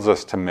enables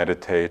us to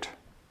meditate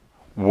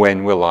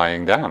when we're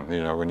lying down.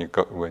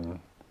 When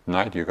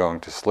night you're going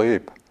to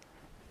sleep,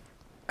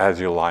 as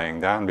you're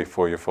lying down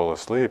before you fall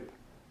asleep,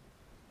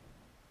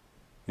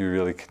 you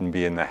really can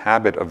be in the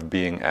habit of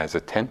being as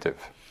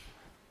attentive,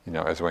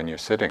 as when you're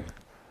sitting.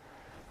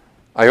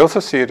 I also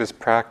see it as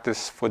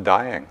practice for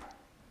dying.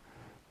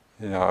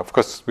 Of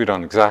course, we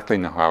don't exactly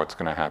know how it's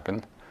going to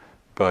happen,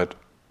 but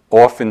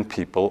often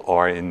people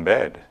are in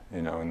bed,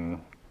 and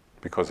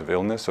because of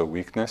illness or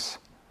weakness.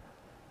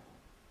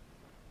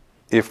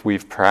 If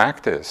we've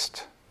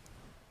practiced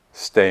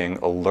staying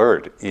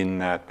alert in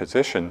that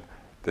position,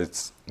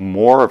 there's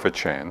more of a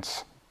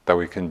chance that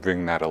we can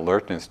bring that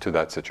alertness to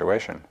that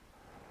situation.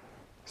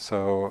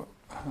 So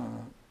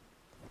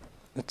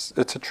it's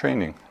a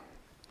training.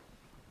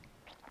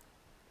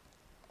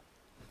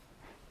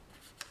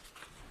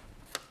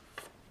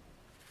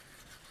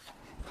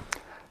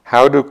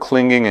 How do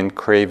clinging and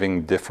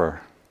craving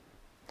differ?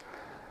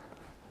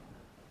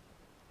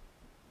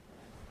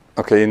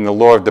 Okay, in the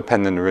law of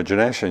dependent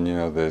origination,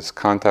 there's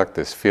contact,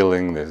 there's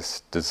feeling,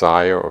 there's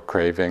desire or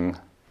craving,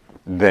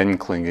 then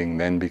clinging,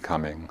 then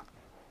becoming,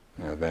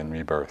 then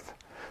rebirth.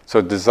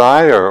 So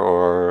desire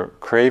or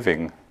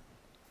craving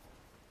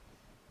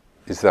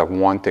is that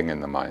wanting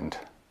in the mind.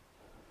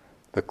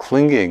 The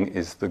clinging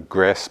is the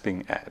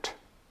grasping at.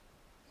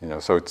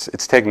 So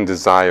it's taking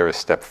desire a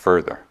step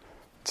further.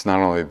 It's not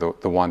only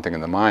the wanting in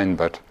the mind,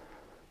 but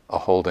a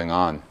holding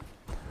on.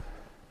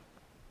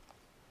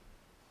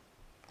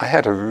 I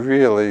had a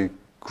really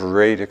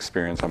great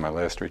experience on my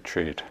last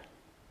retreat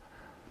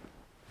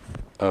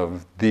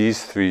of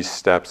these 3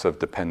 steps of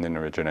dependent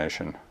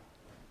origination: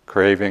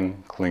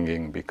 craving,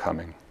 clinging,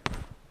 becoming.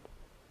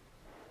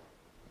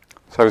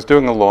 So I was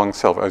doing a long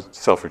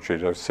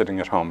self-retreat. I was sitting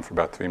at home for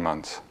about 3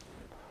 months,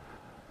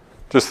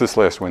 just this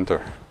last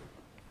winter.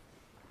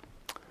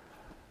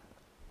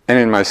 And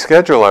in my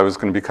schedule, I was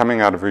going to be coming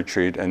out of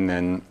retreat and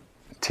then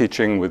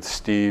teaching with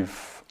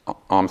Steve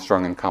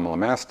Armstrong and Kamala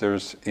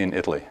Masters in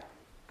Italy,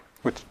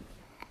 which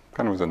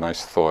kind of was a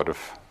nice thought of,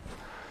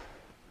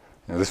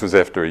 this was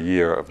after a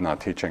year of not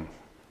teaching.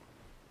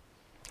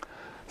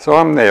 So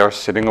I'm there,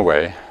 sitting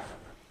away.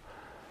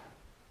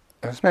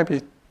 It was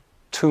maybe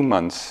 2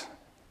 months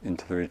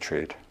into the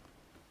retreat.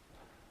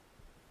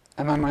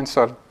 And my mind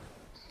started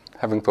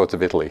having thoughts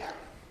of Italy.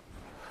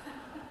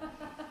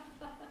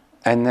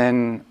 And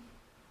then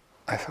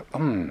I thought,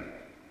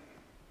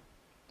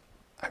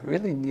 I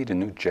really need a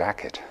new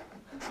jacket.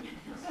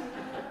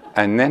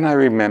 And then I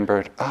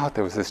remembered,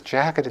 there was this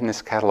jacket in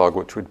this catalog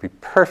which would be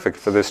perfect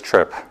for this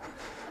trip.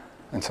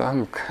 And so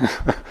I'm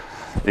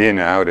in,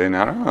 out,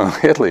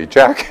 Italy,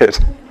 jacket.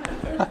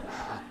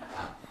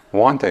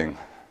 Wanting.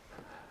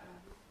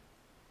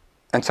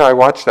 And so I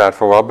watched that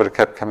for a while, but it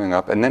kept coming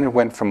up. And then it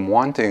went from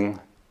wanting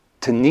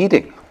to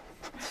needing.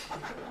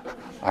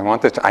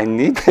 I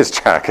need this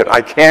jacket.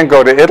 I can't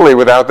go to Italy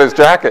without this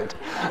jacket.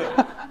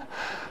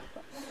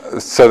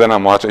 So then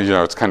I'm watching,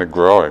 it's kind of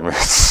growing.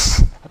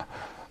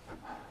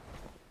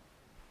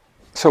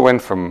 So it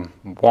went from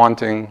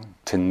wanting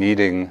to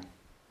needing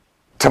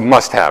to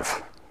must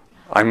have.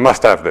 I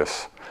must have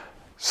this.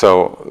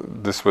 So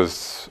this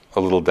was a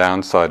little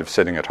downside of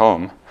sitting at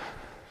home.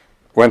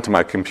 Went to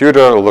my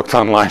computer, looked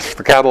online for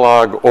the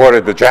catalog,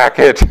 ordered the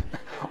jacket.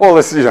 All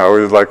this, it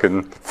was like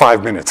in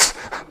 5 minutes.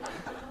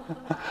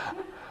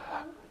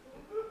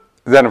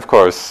 Then, of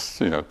course,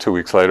 2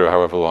 weeks later,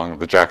 however long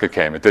the jacket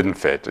came, it didn't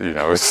fit. It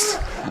was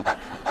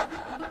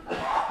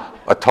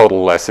a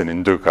total lesson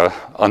in dukkha,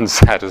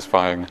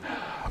 unsatisfying.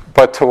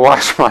 But to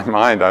wash my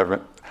mind,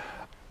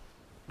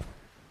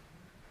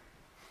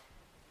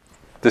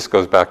 this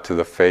goes back to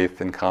the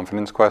faith and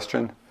confidence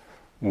question.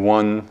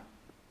 One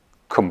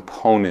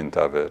component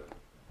of it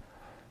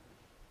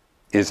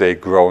is a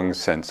growing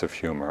sense of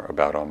humor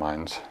about our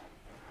minds.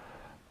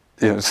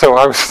 So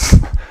I was,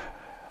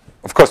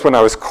 of course, when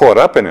I was caught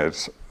up in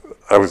it,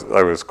 I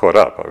was caught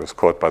up. I was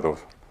caught by the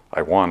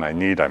I want, I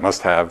need, I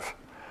must have.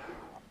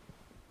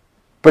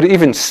 But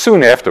even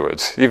soon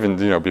afterwards, even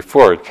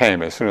before it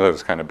came, as soon as I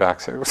was kind of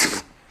back, saying,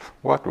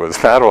 what was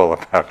that all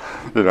about?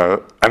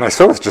 And I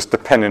saw it was just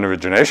dependent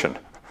origination.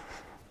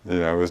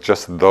 It was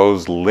just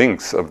those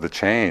links of the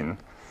chain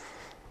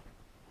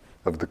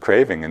of the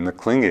craving and the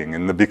clinging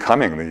and the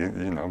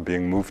becoming,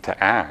 being moved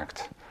to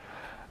act.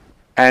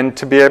 And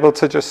to be able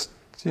to just,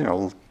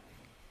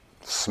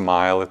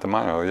 smile at the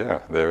mind, oh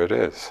yeah, there it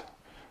is.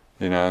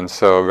 And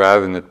so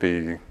rather than it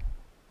be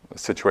a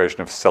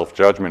situation of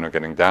self-judgment or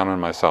getting down on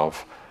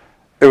myself,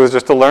 it was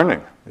just a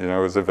learning. It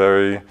was a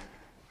very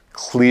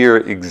clear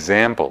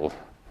example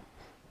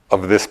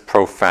of this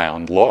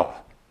profound law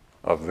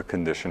of the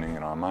conditioning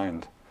in our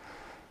mind.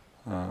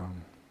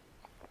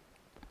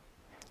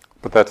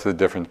 But that's the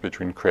difference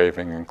between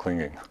craving and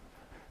clinging.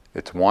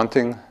 It's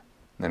wanting,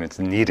 and it's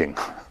needing.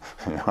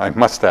 I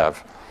must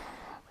have.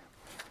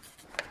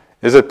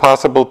 Is it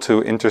possible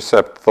to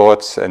intercept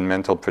thoughts and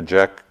mental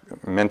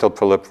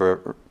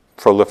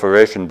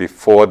proliferation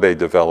before they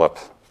develop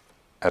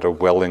at a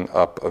welling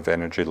up of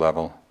energy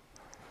level?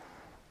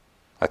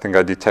 I think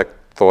I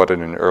detect thought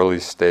in an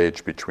early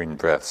stage between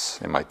breaths.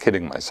 Am I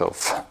kidding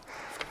myself?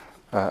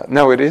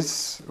 No, it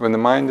is, when the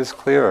mind is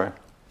clearer,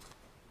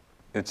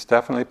 it's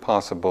definitely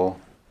possible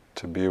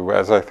to be aware,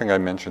 as I think I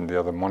mentioned the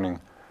other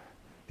morning,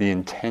 the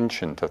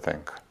intention to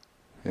think.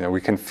 We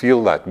can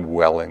feel that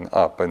welling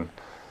up, and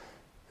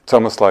it's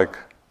almost like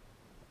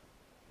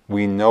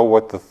we know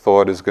what the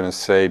thought is going to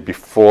say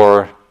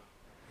before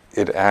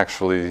it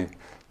actually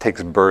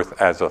takes birth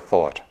as a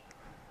thought.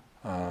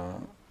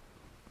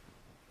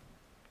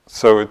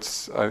 So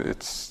it's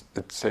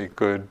a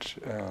good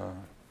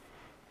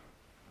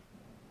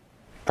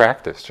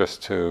practice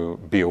just to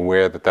be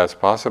aware that that's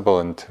possible,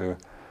 and to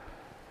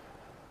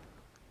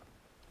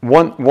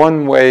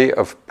one way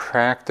of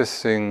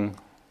practicing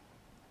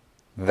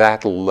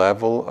that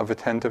level of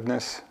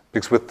attentiveness,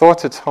 because with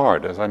thoughts it's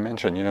hard, as I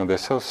mentioned, they're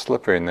so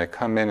slippery and they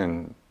come in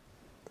and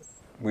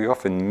we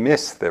often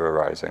miss their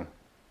arising.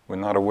 We're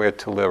not aware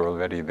till they're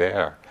already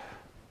there,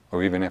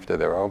 or even after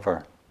they're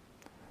over.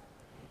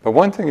 But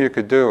one thing you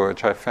could do,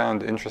 which I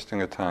found interesting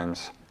at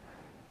times,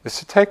 is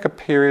to take a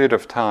period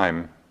of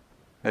time,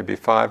 maybe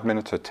 5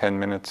 minutes or 10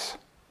 minutes,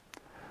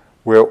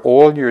 where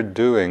all you're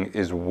doing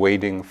is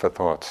waiting for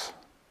thoughts.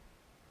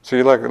 So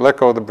you let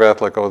go of the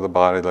breath, let go of the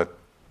body,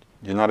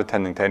 you're not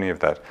attending to any of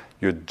that.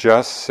 You're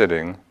just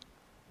sitting,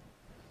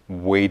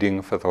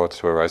 waiting for thoughts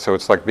to arise. So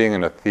it's like being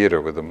in a theater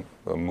with a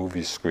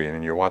movie screen,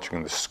 and you're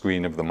watching the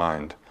screen of the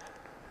mind.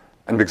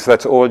 And because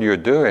that's all you're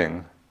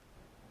doing,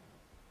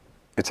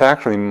 it's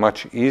actually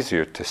much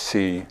easier to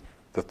see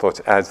the thoughts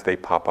as they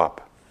pop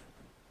up,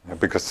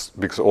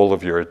 because all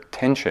of your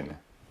attention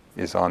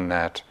is on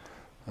that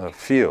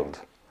field.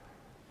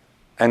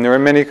 And there are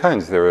many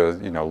kinds. There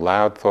are,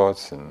 loud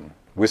thoughts and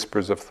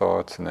whispers of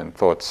thoughts, and then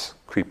thoughts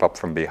creep up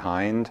from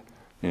behind.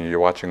 You're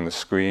watching the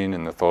screen,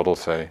 and the thought will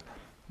say,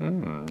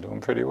 doing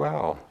pretty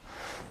well.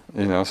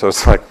 So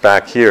it's like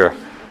back here.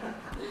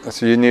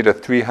 So you need a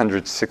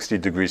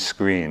 360-degree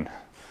screen.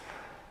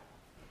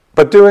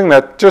 But doing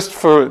that just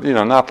for,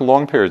 not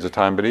long periods of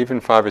time, but even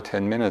 5 or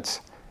 10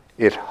 minutes,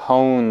 it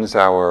hones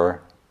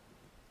our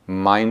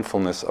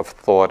mindfulness of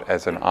thought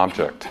as an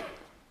object.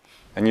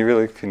 And you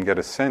really can get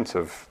a sense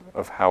of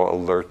how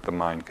alert the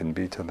mind can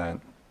be to that.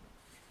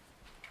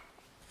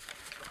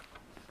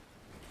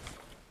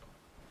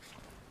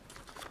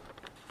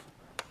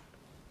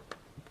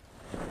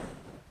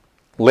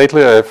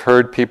 Lately, I've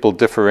heard people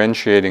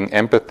differentiating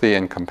empathy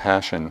and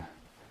compassion.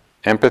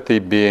 Empathy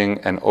being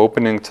an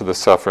opening to the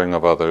suffering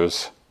of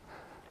others,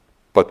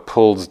 but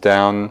pulls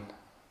down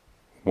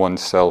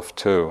oneself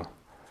too.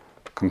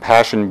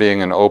 Compassion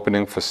being an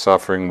opening for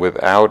suffering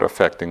without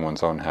affecting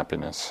one's own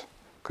happiness.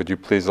 Could you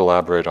please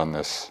elaborate on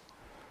this?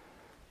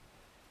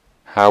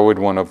 How would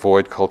one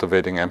avoid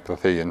cultivating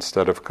empathy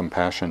instead of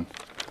compassion?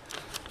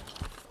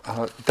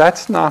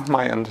 That's not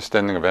my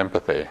understanding of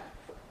empathy.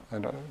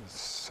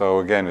 So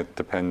again, it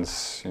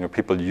depends.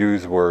 People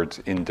use words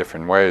in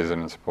different ways,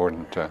 and it's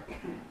important to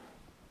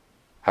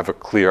have a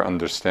clear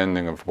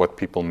understanding of what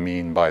people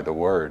mean by the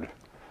word.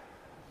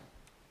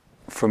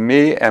 For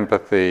me,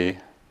 empathy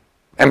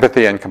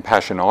and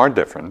compassion are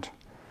different,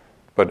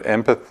 but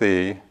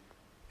empathy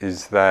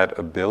is that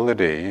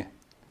ability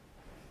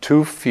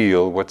to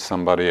feel what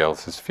somebody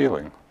else is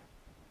feeling.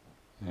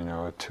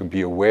 To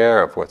be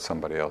aware of what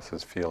somebody else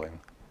is feeling.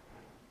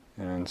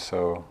 And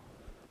so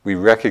we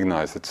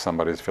recognize that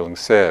somebody is feeling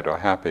sad or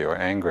happy or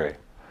angry.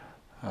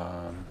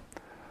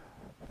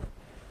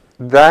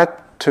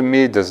 That, to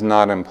me, does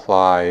not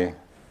imply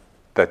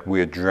that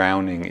we're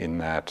drowning in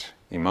that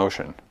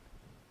emotion.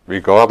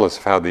 Regardless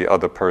of how the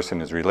other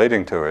person is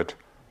relating to it,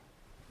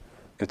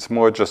 it's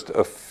more just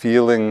a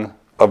feeling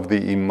of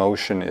the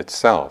emotion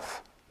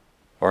itself,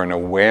 or an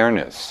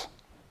awareness,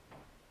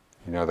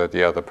 that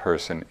the other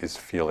person is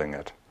feeling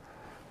it.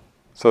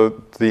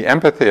 So the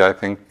empathy, I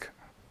think,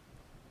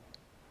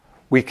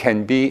 we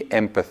can be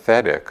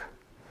empathetic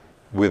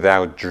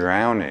without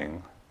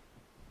drowning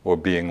or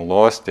being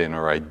lost in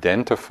or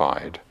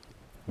identified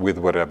with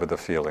whatever the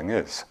feeling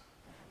is.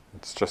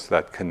 It's just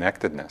that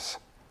connectedness.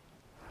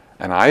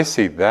 And I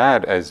see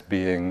that as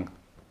being,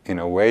 in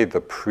a way,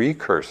 the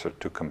precursor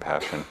to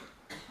compassion.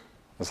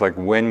 It's like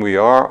when we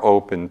are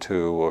open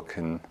to or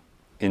can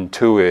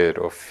intuit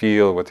or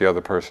feel what the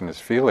other person is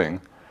feeling,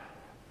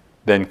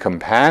 then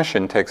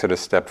compassion takes it a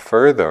step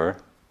further.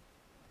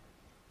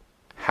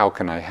 How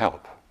can I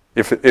help?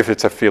 If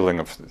there's a feeling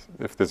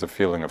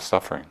of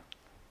suffering,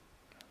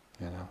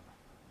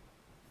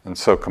 And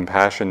so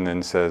compassion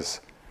then says,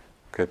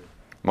 okay,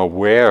 I'm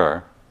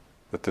aware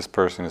that this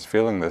person is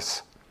feeling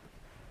this.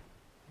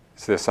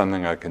 Is there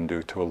something I can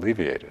do to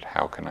alleviate it?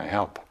 How can I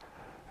help?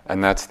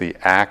 And that's the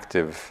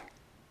active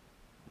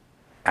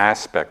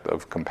aspect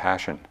of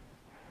compassion.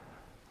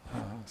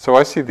 So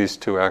I see these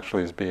two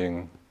actually as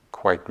being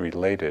quite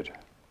related.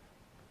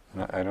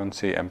 And I don't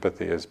see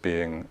empathy as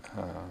being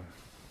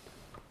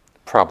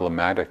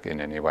problematic in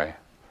any way.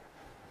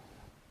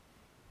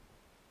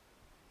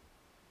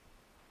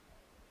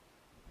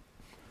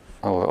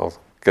 I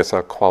guess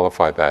I'll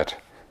qualify that.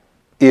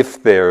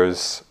 If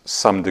there's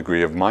some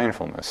degree of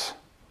mindfulness,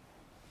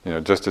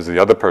 just as the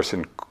other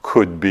person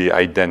could be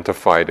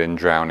identified in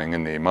drowning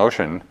in the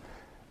emotion,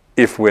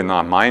 if we're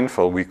not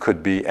mindful, we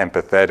could be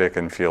empathetic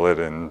and feel it,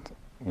 and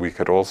we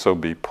could also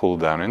be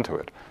pulled down into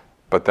it.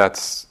 But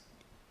that's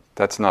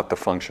not the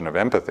function of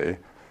empathy.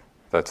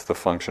 That's the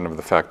function of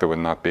the fact that we're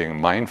not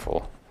being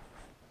mindful,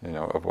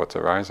 of what's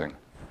arising.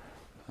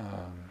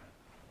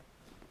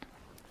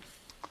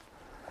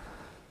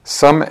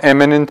 Some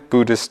eminent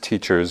Buddhist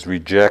teachers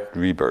reject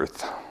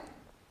rebirth,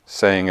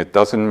 saying it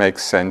doesn't make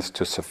sense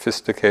to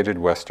sophisticated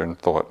Western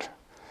thought.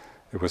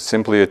 It was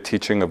simply a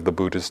teaching of the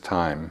Buddha's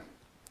time.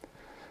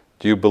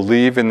 Do you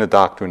believe in the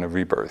doctrine of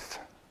rebirth?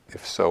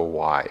 If so,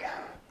 why?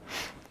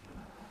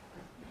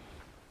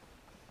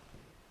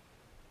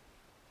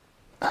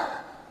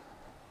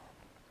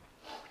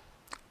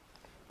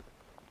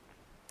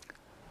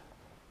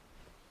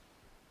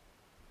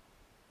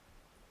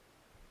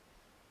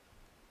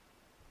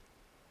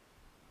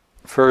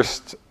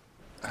 First,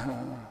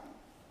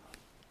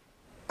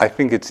 I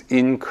think it's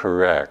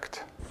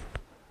incorrect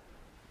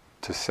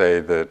to say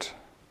that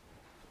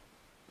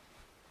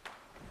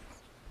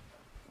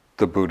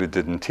the Buddha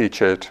didn't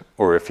teach it,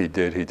 or if he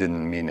did, he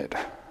didn't mean it.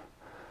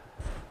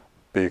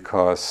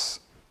 Because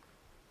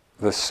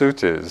the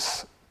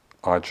suttas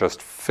are just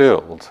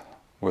filled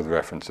with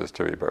references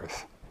to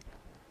rebirth.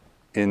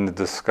 In the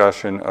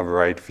discussion of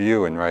right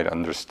view and right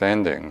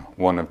understanding,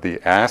 one of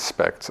the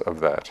aspects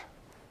of that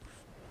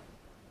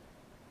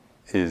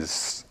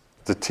is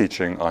the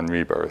teaching on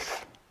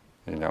rebirth,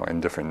 in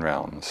different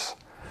realms.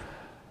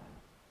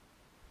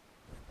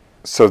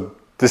 So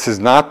this is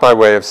not by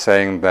way of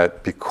saying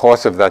that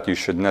because of that you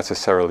should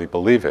necessarily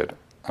believe it.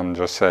 I'm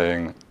just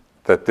saying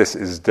that this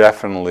is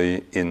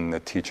definitely in the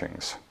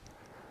teachings.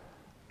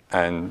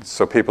 And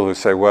so people who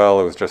say,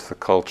 well, it was just the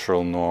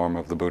cultural norm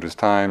of the Buddha's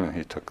time and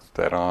he took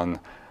that on,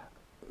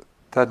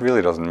 that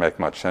really doesn't make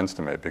much sense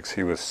to me, because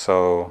he was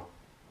so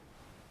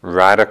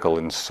radical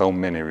in so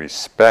many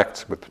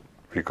respects with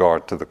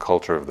regard to the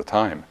culture of the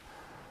time.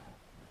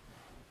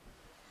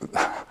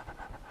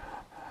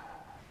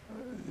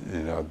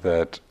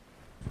 That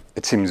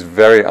it seems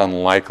very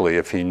unlikely,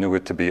 if he knew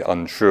it to be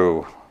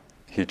untrue,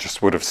 he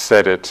just would have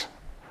said it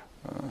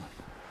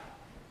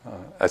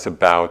as a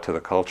bow to the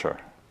culture.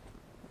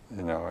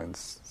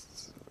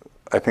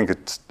 I think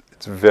it's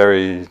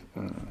very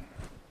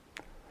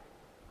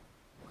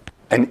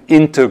an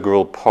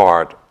integral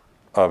part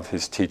of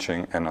his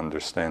teaching and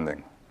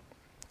understanding.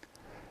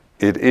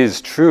 It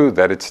is true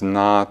that it's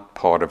not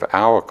part of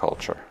our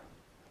culture,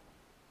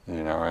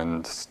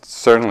 and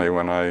certainly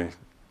when I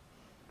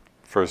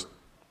first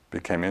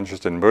became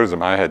interested in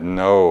Buddhism, I had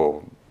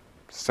no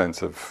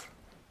sense of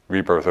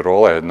rebirth at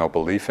all. I had no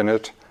belief in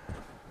it.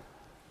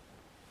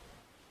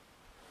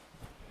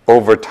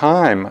 Over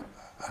time,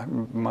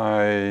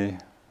 my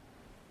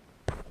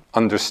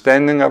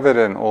understanding of it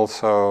and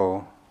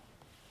also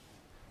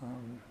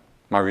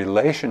my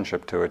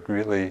relationship to it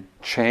really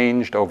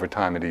changed over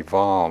time. It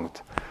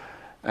evolved.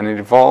 And it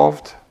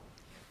evolved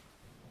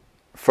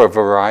for a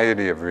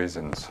variety of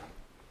reasons.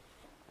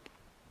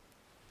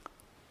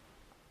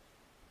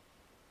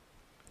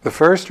 The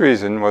first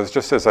reason was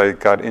just as I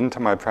got into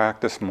my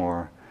practice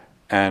more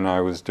and I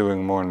was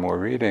doing more and more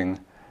reading,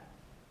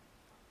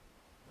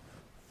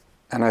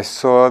 and I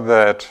saw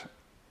that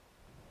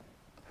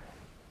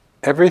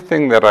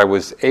everything that I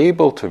was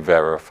able to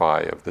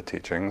verify of the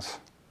teachings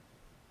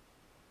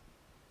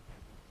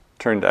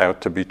turned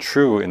out to be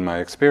true in my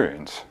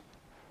experience.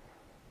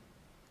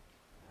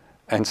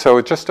 And so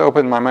it just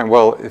opened my mind,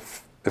 well,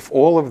 if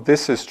all of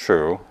this is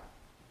true,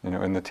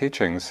 in the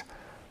teachings,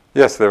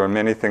 yes, there are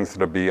many things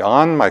that are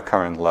beyond my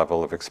current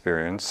level of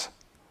experience,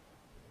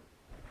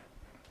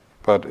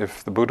 but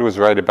if the Buddha was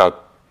right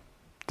about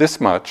this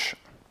much,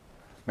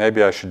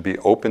 maybe I should be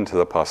open to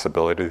the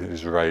possibility that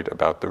he's right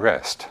about the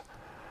rest.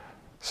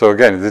 So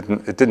again,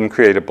 it didn't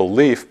create a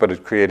belief, but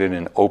it created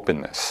an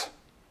openness.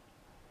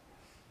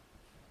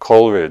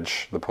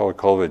 The poet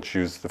Coleridge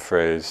used the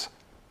phrase,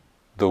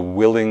 the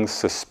willing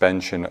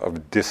suspension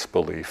of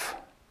disbelief.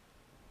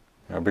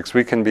 Because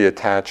we can be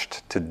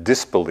attached to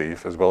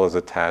disbelief as well as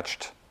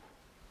attached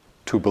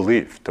to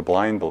belief, to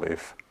blind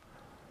belief.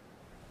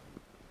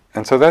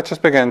 And so that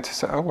just began to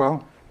say, oh,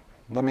 well,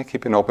 let me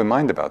keep an open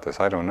mind about this.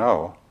 I don't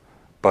know.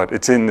 But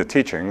it's in the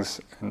teachings,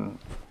 and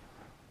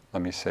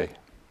let me see.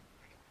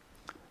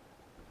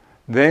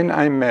 Then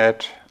I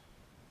met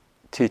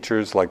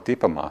teachers like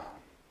Dipa Ma,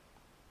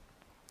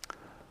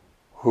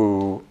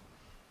 who,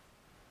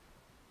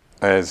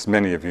 as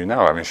many of you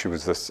know, she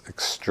was this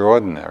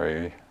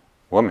extraordinary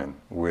woman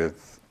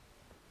with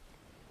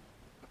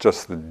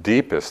just the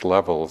deepest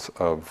levels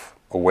of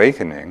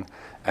awakening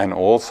and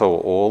also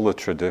all the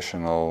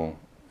traditional,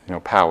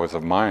 powers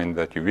of mind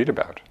that you read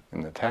about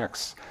in the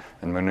texts.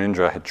 And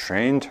Munindra had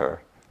trained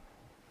her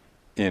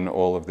in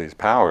all of these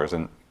powers,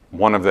 and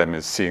one of them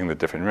is seeing the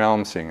different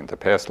realms, seeing into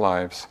past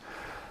lives.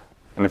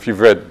 And if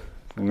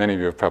many of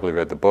you have probably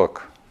read the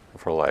book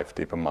of her life,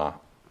 Dipa Ma,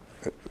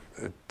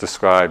 it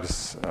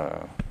describes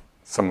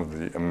some of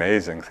the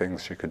amazing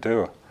things she could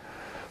do.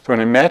 So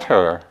when I met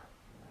her,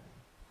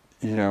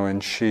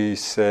 and she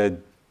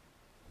said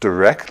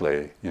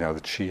directly,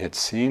 that she had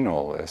seen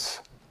all this,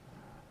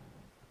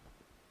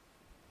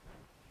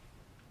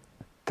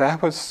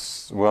 that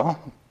was,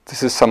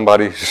 this is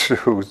somebody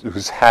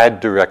who's had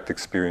direct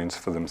experience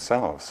for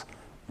themselves,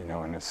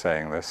 and is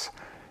saying this.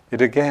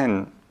 It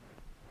again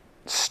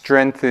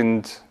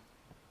strengthened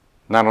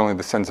not only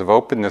the sense of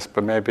openness,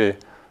 but maybe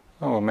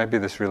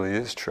this really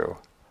is true.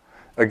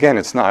 Again,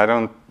 it's not.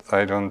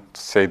 I don't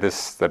say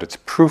this that it's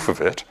proof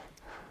of it,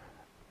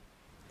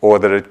 or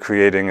that it's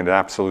creating an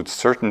absolute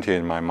certainty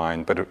in my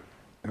mind, but it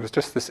was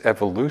just this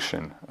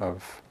evolution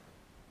of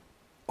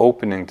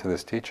opening to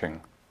this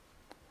teaching.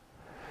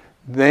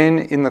 Then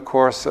in the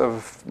course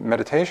of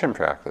meditation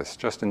practice,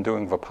 just in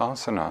doing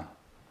vipassana,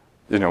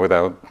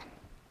 without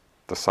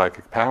the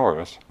psychic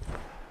powers,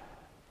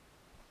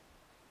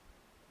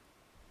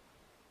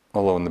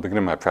 although in the beginning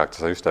of my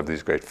practice I used to have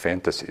these great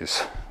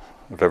fantasies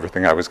of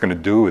everything I was going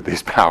to do with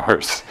these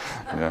powers,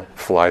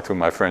 fly through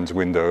my friends'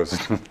 windows,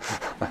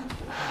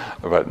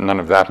 but none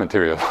of that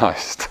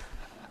materialized.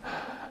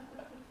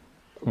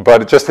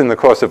 But just in the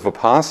course of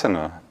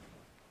vipassana,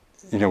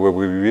 where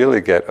we really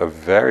get a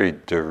very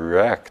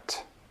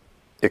direct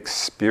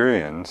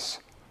experience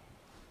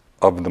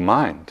of the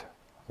mind,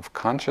 of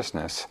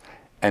consciousness,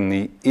 and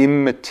the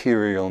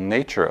immaterial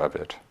nature of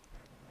it.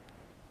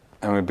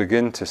 And we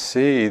begin to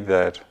see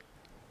that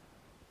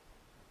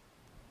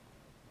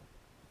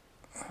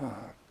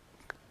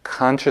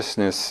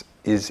consciousness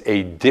is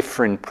a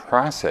different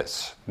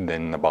process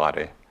than the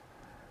body.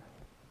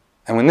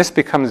 And when this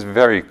becomes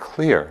very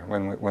clear,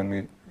 when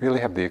we really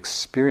have the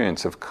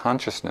experience of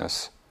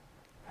consciousness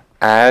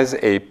as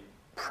a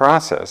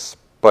process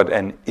but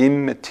an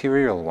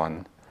immaterial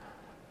one,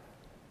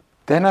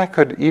 then I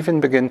could even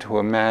begin to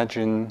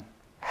imagine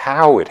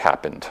how it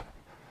happened.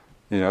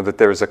 That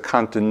there is a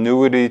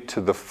continuity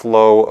to the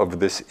flow of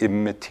this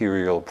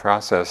immaterial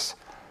process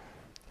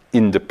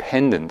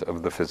independent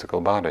of the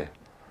physical body.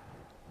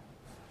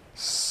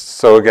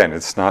 So again,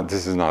 this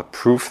is not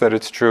proof that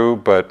it's true,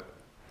 but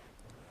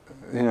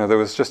there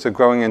was just a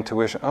growing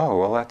intuition,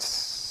 well,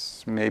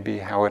 that's maybe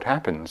how it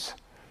happens.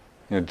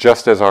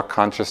 Just as our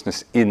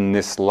consciousness in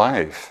this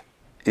life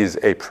is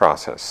a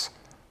process,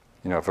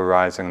 of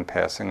arising and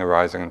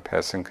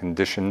passing,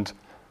 conditioned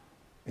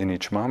in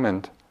each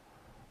moment.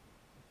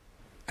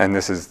 And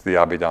this is the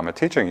Abhidhamma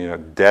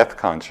teaching, death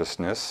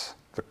consciousness,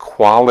 the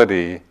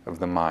quality of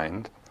the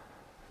mind,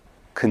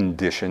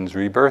 conditions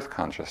rebirth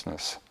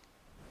consciousness.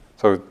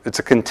 So it's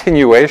a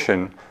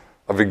continuation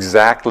of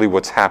exactly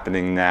what's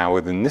happening now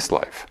within this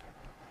life.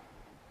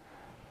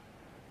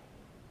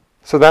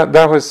 So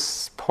that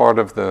was part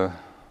of the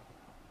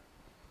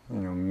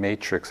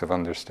matrix of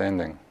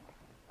understanding.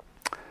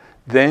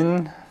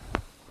 Then,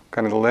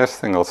 kind of the last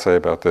thing I'll say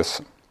about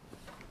this,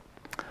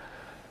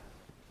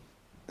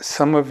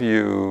 some of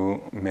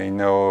you may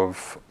know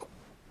of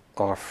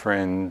our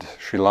friend,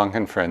 Sri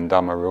Lankan friend,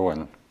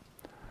 Dhammaruwan.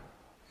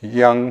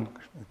 Young,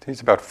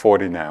 he's about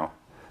 40 now.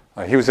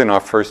 He was in our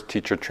first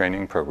teacher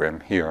training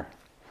program here.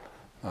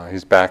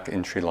 He's back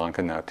in Sri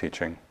Lanka now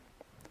teaching.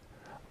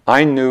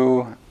 I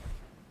knew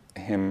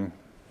him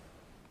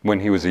when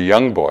he was a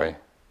young boy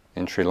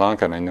in Sri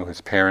Lanka, and I knew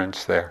his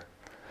parents there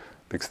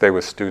because they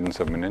were students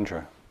of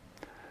Munindra.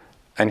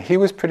 And he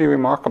was pretty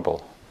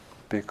remarkable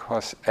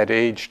because at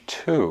age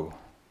 2,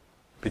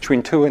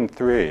 between 2 and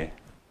 3,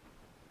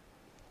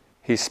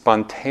 he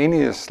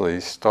spontaneously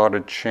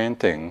started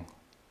chanting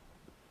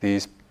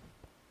these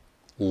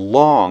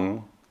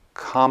long,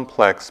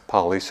 complex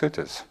Pali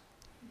suttas.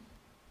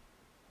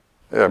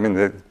 I mean,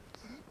 they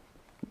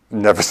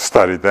never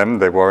studied them.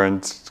 They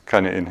weren't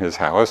kind of in his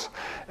house.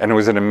 And it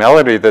was in a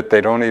melody that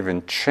they don't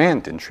even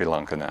chant in Sri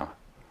Lanka now.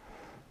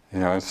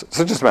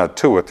 So just about a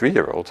 2 or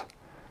 3-year-old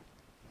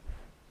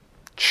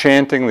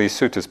chanting these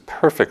suttas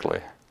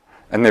perfectly.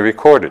 And they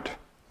recorded.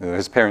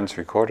 His parents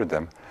recorded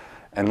them.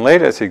 And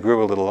later, as he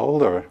grew a little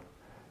older,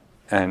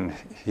 and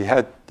he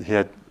had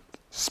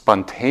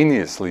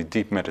spontaneously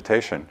deep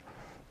meditation.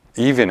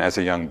 Even as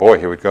a young boy,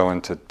 he would go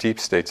into deep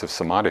states of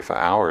samadhi for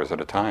hours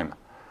at a time.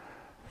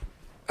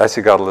 As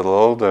he got a little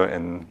older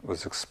and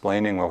was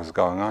explaining what was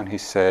going on, he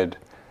said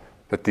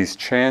that these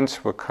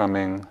chants were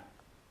coming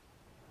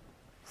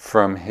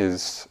from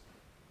his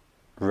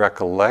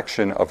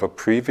recollection of a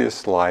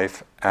previous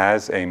life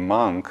as a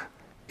monk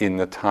in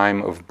the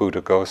time of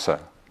Buddhaghosa,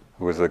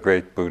 who was a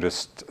great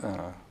Buddhist.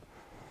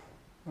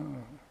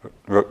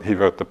 He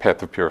wrote The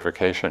Path of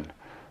Purification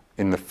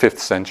in the 5th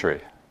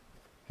century,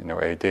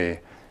 AD.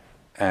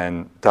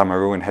 And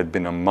Dhammaruwan had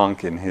been a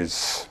monk in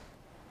his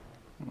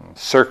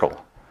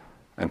circle,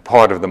 and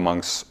part of the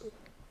monks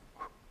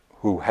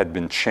who had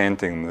been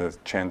chanting the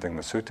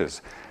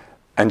suttas.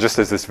 And just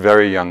as this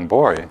very young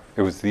boy,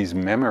 it was these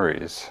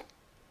memories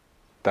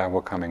that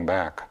were coming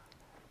back.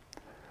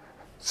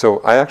 So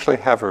I actually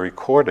have a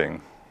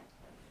recording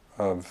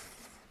of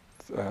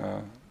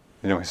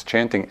his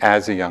chanting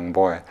as a young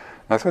boy. And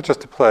I thought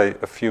just to play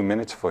a few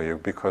minutes for you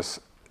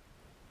because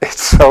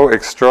it's so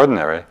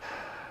extraordinary.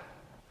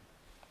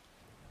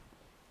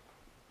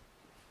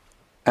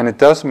 And it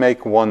does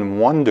make one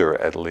wonder,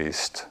 at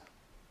least,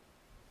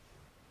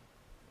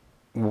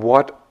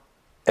 what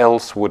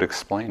else would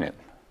explain it?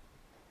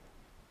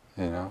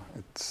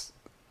 It's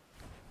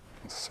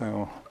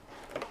so...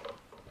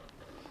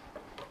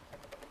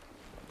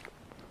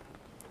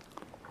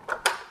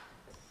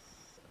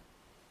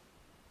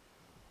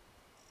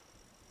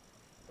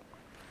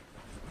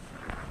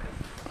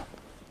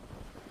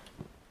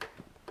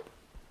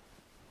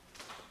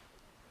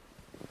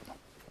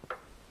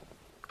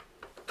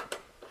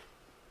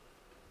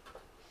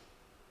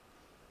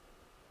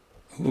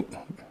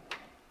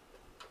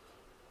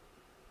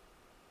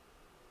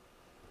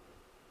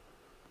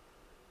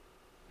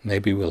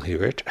 Maybe we'll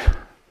hear it.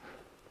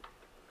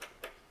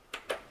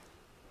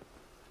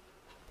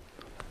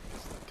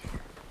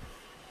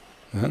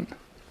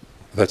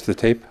 That's the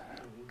tape?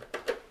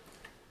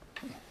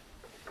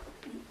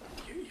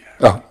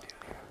 Oh.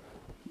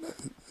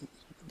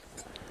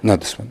 Not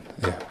this one.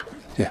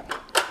 Yeah.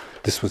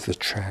 This was the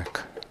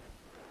track.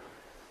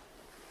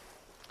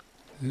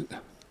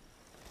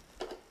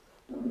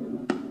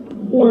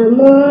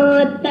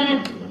 Namo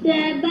tassa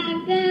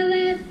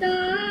bhagavato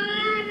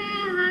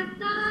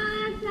arahato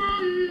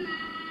samma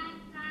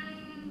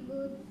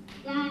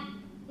sambuddhassa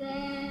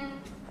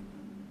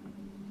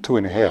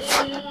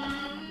 2.5.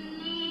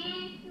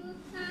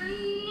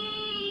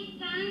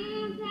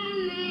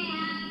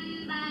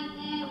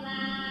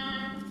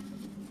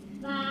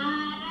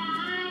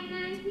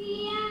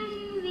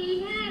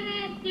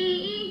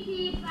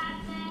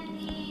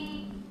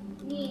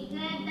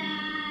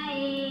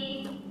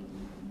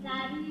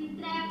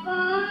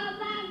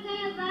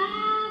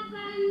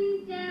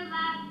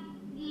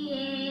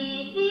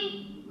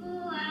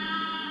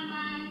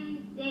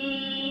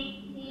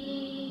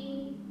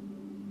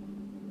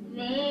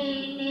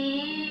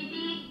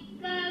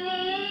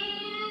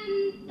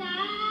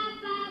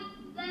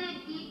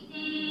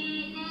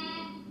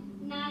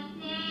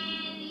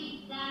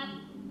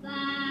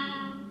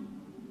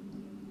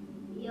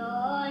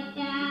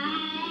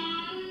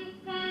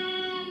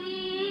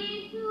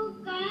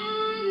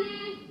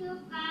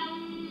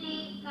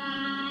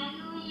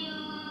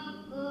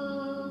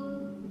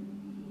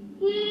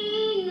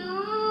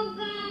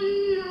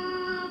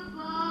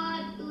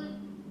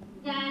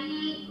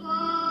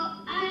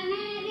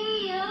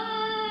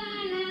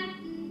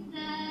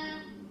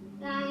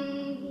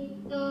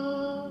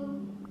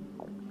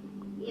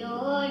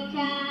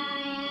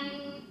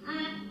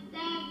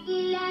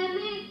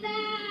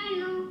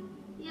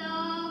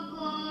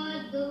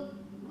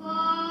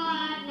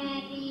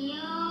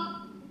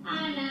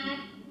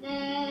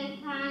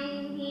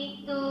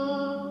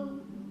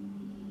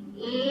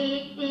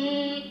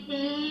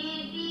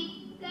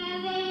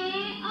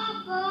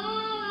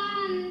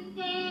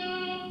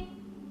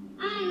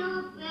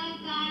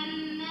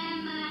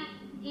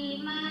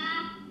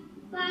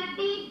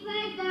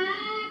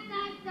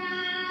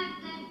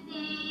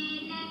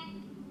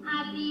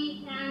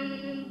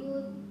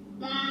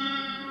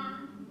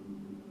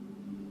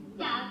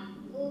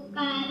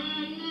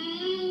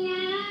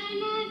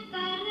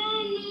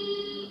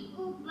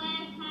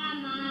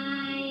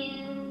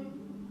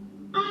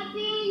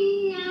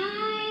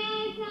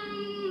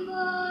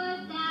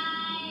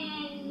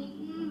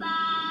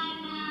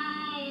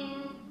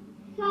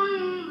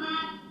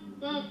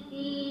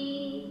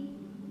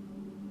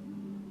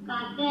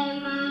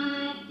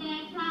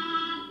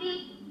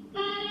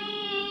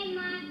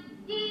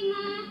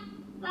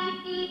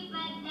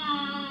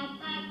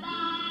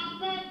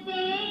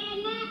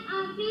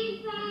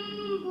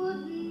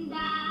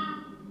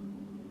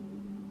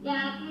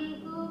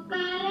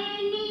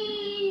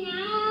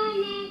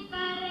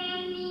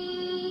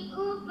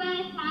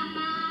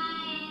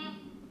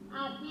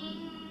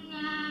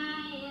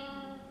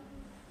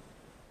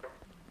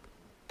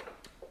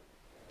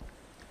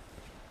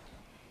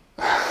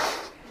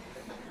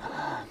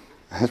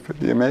 It's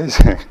pretty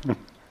amazing.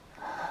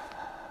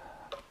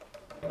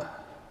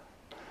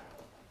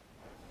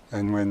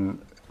 And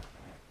when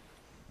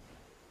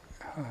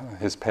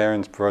his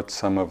parents brought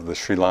some of the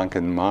Sri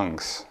Lankan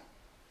monks,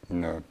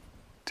 to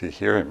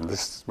hear him,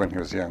 this when he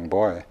was a young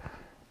boy,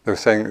 they were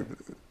saying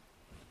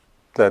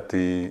that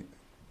the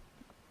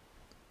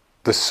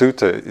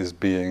sutta is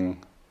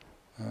being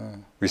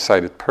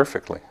recited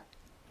perfectly.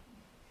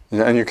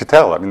 And you could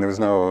tell,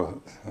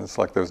 it's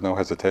like there was no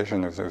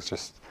hesitation, there was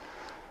just,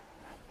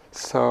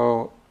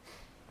 so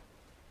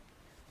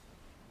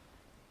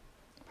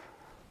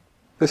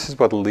this is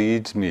what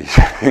leads me,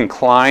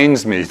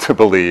 inclines me to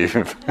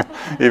believe,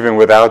 even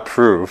without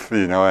proof,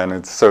 and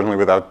it's certainly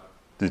without,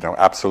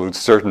 absolute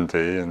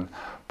certainty,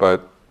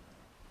 but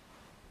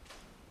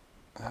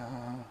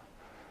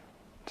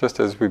just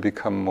as we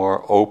become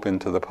more open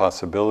to the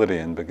possibility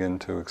and begin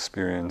to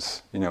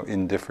experience,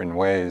 in different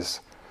ways,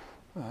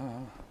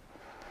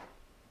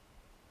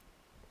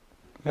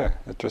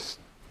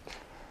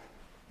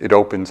 it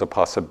opens a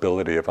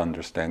possibility of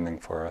understanding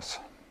for us.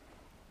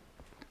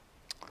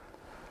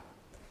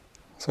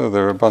 So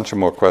there are a bunch of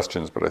more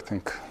questions, but I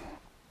think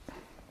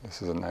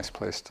this is a nice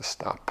place to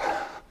stop.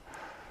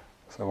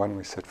 So why don't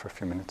we sit for a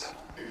few minutes?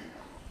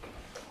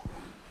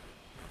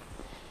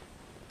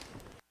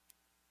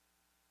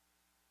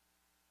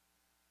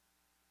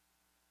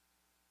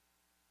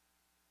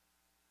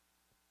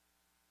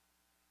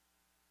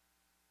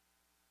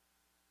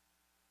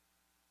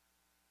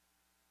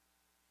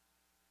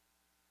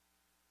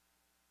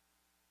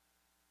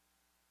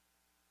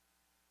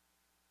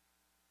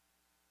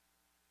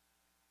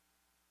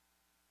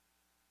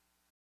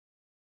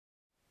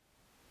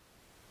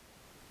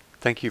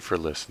 Thank you for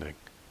listening.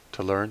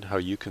 To learn how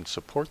you can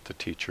support the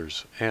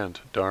teachers and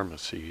Dharma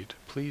Seed,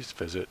 please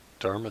visit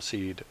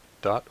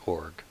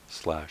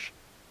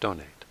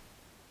dharmaseed.org/donate.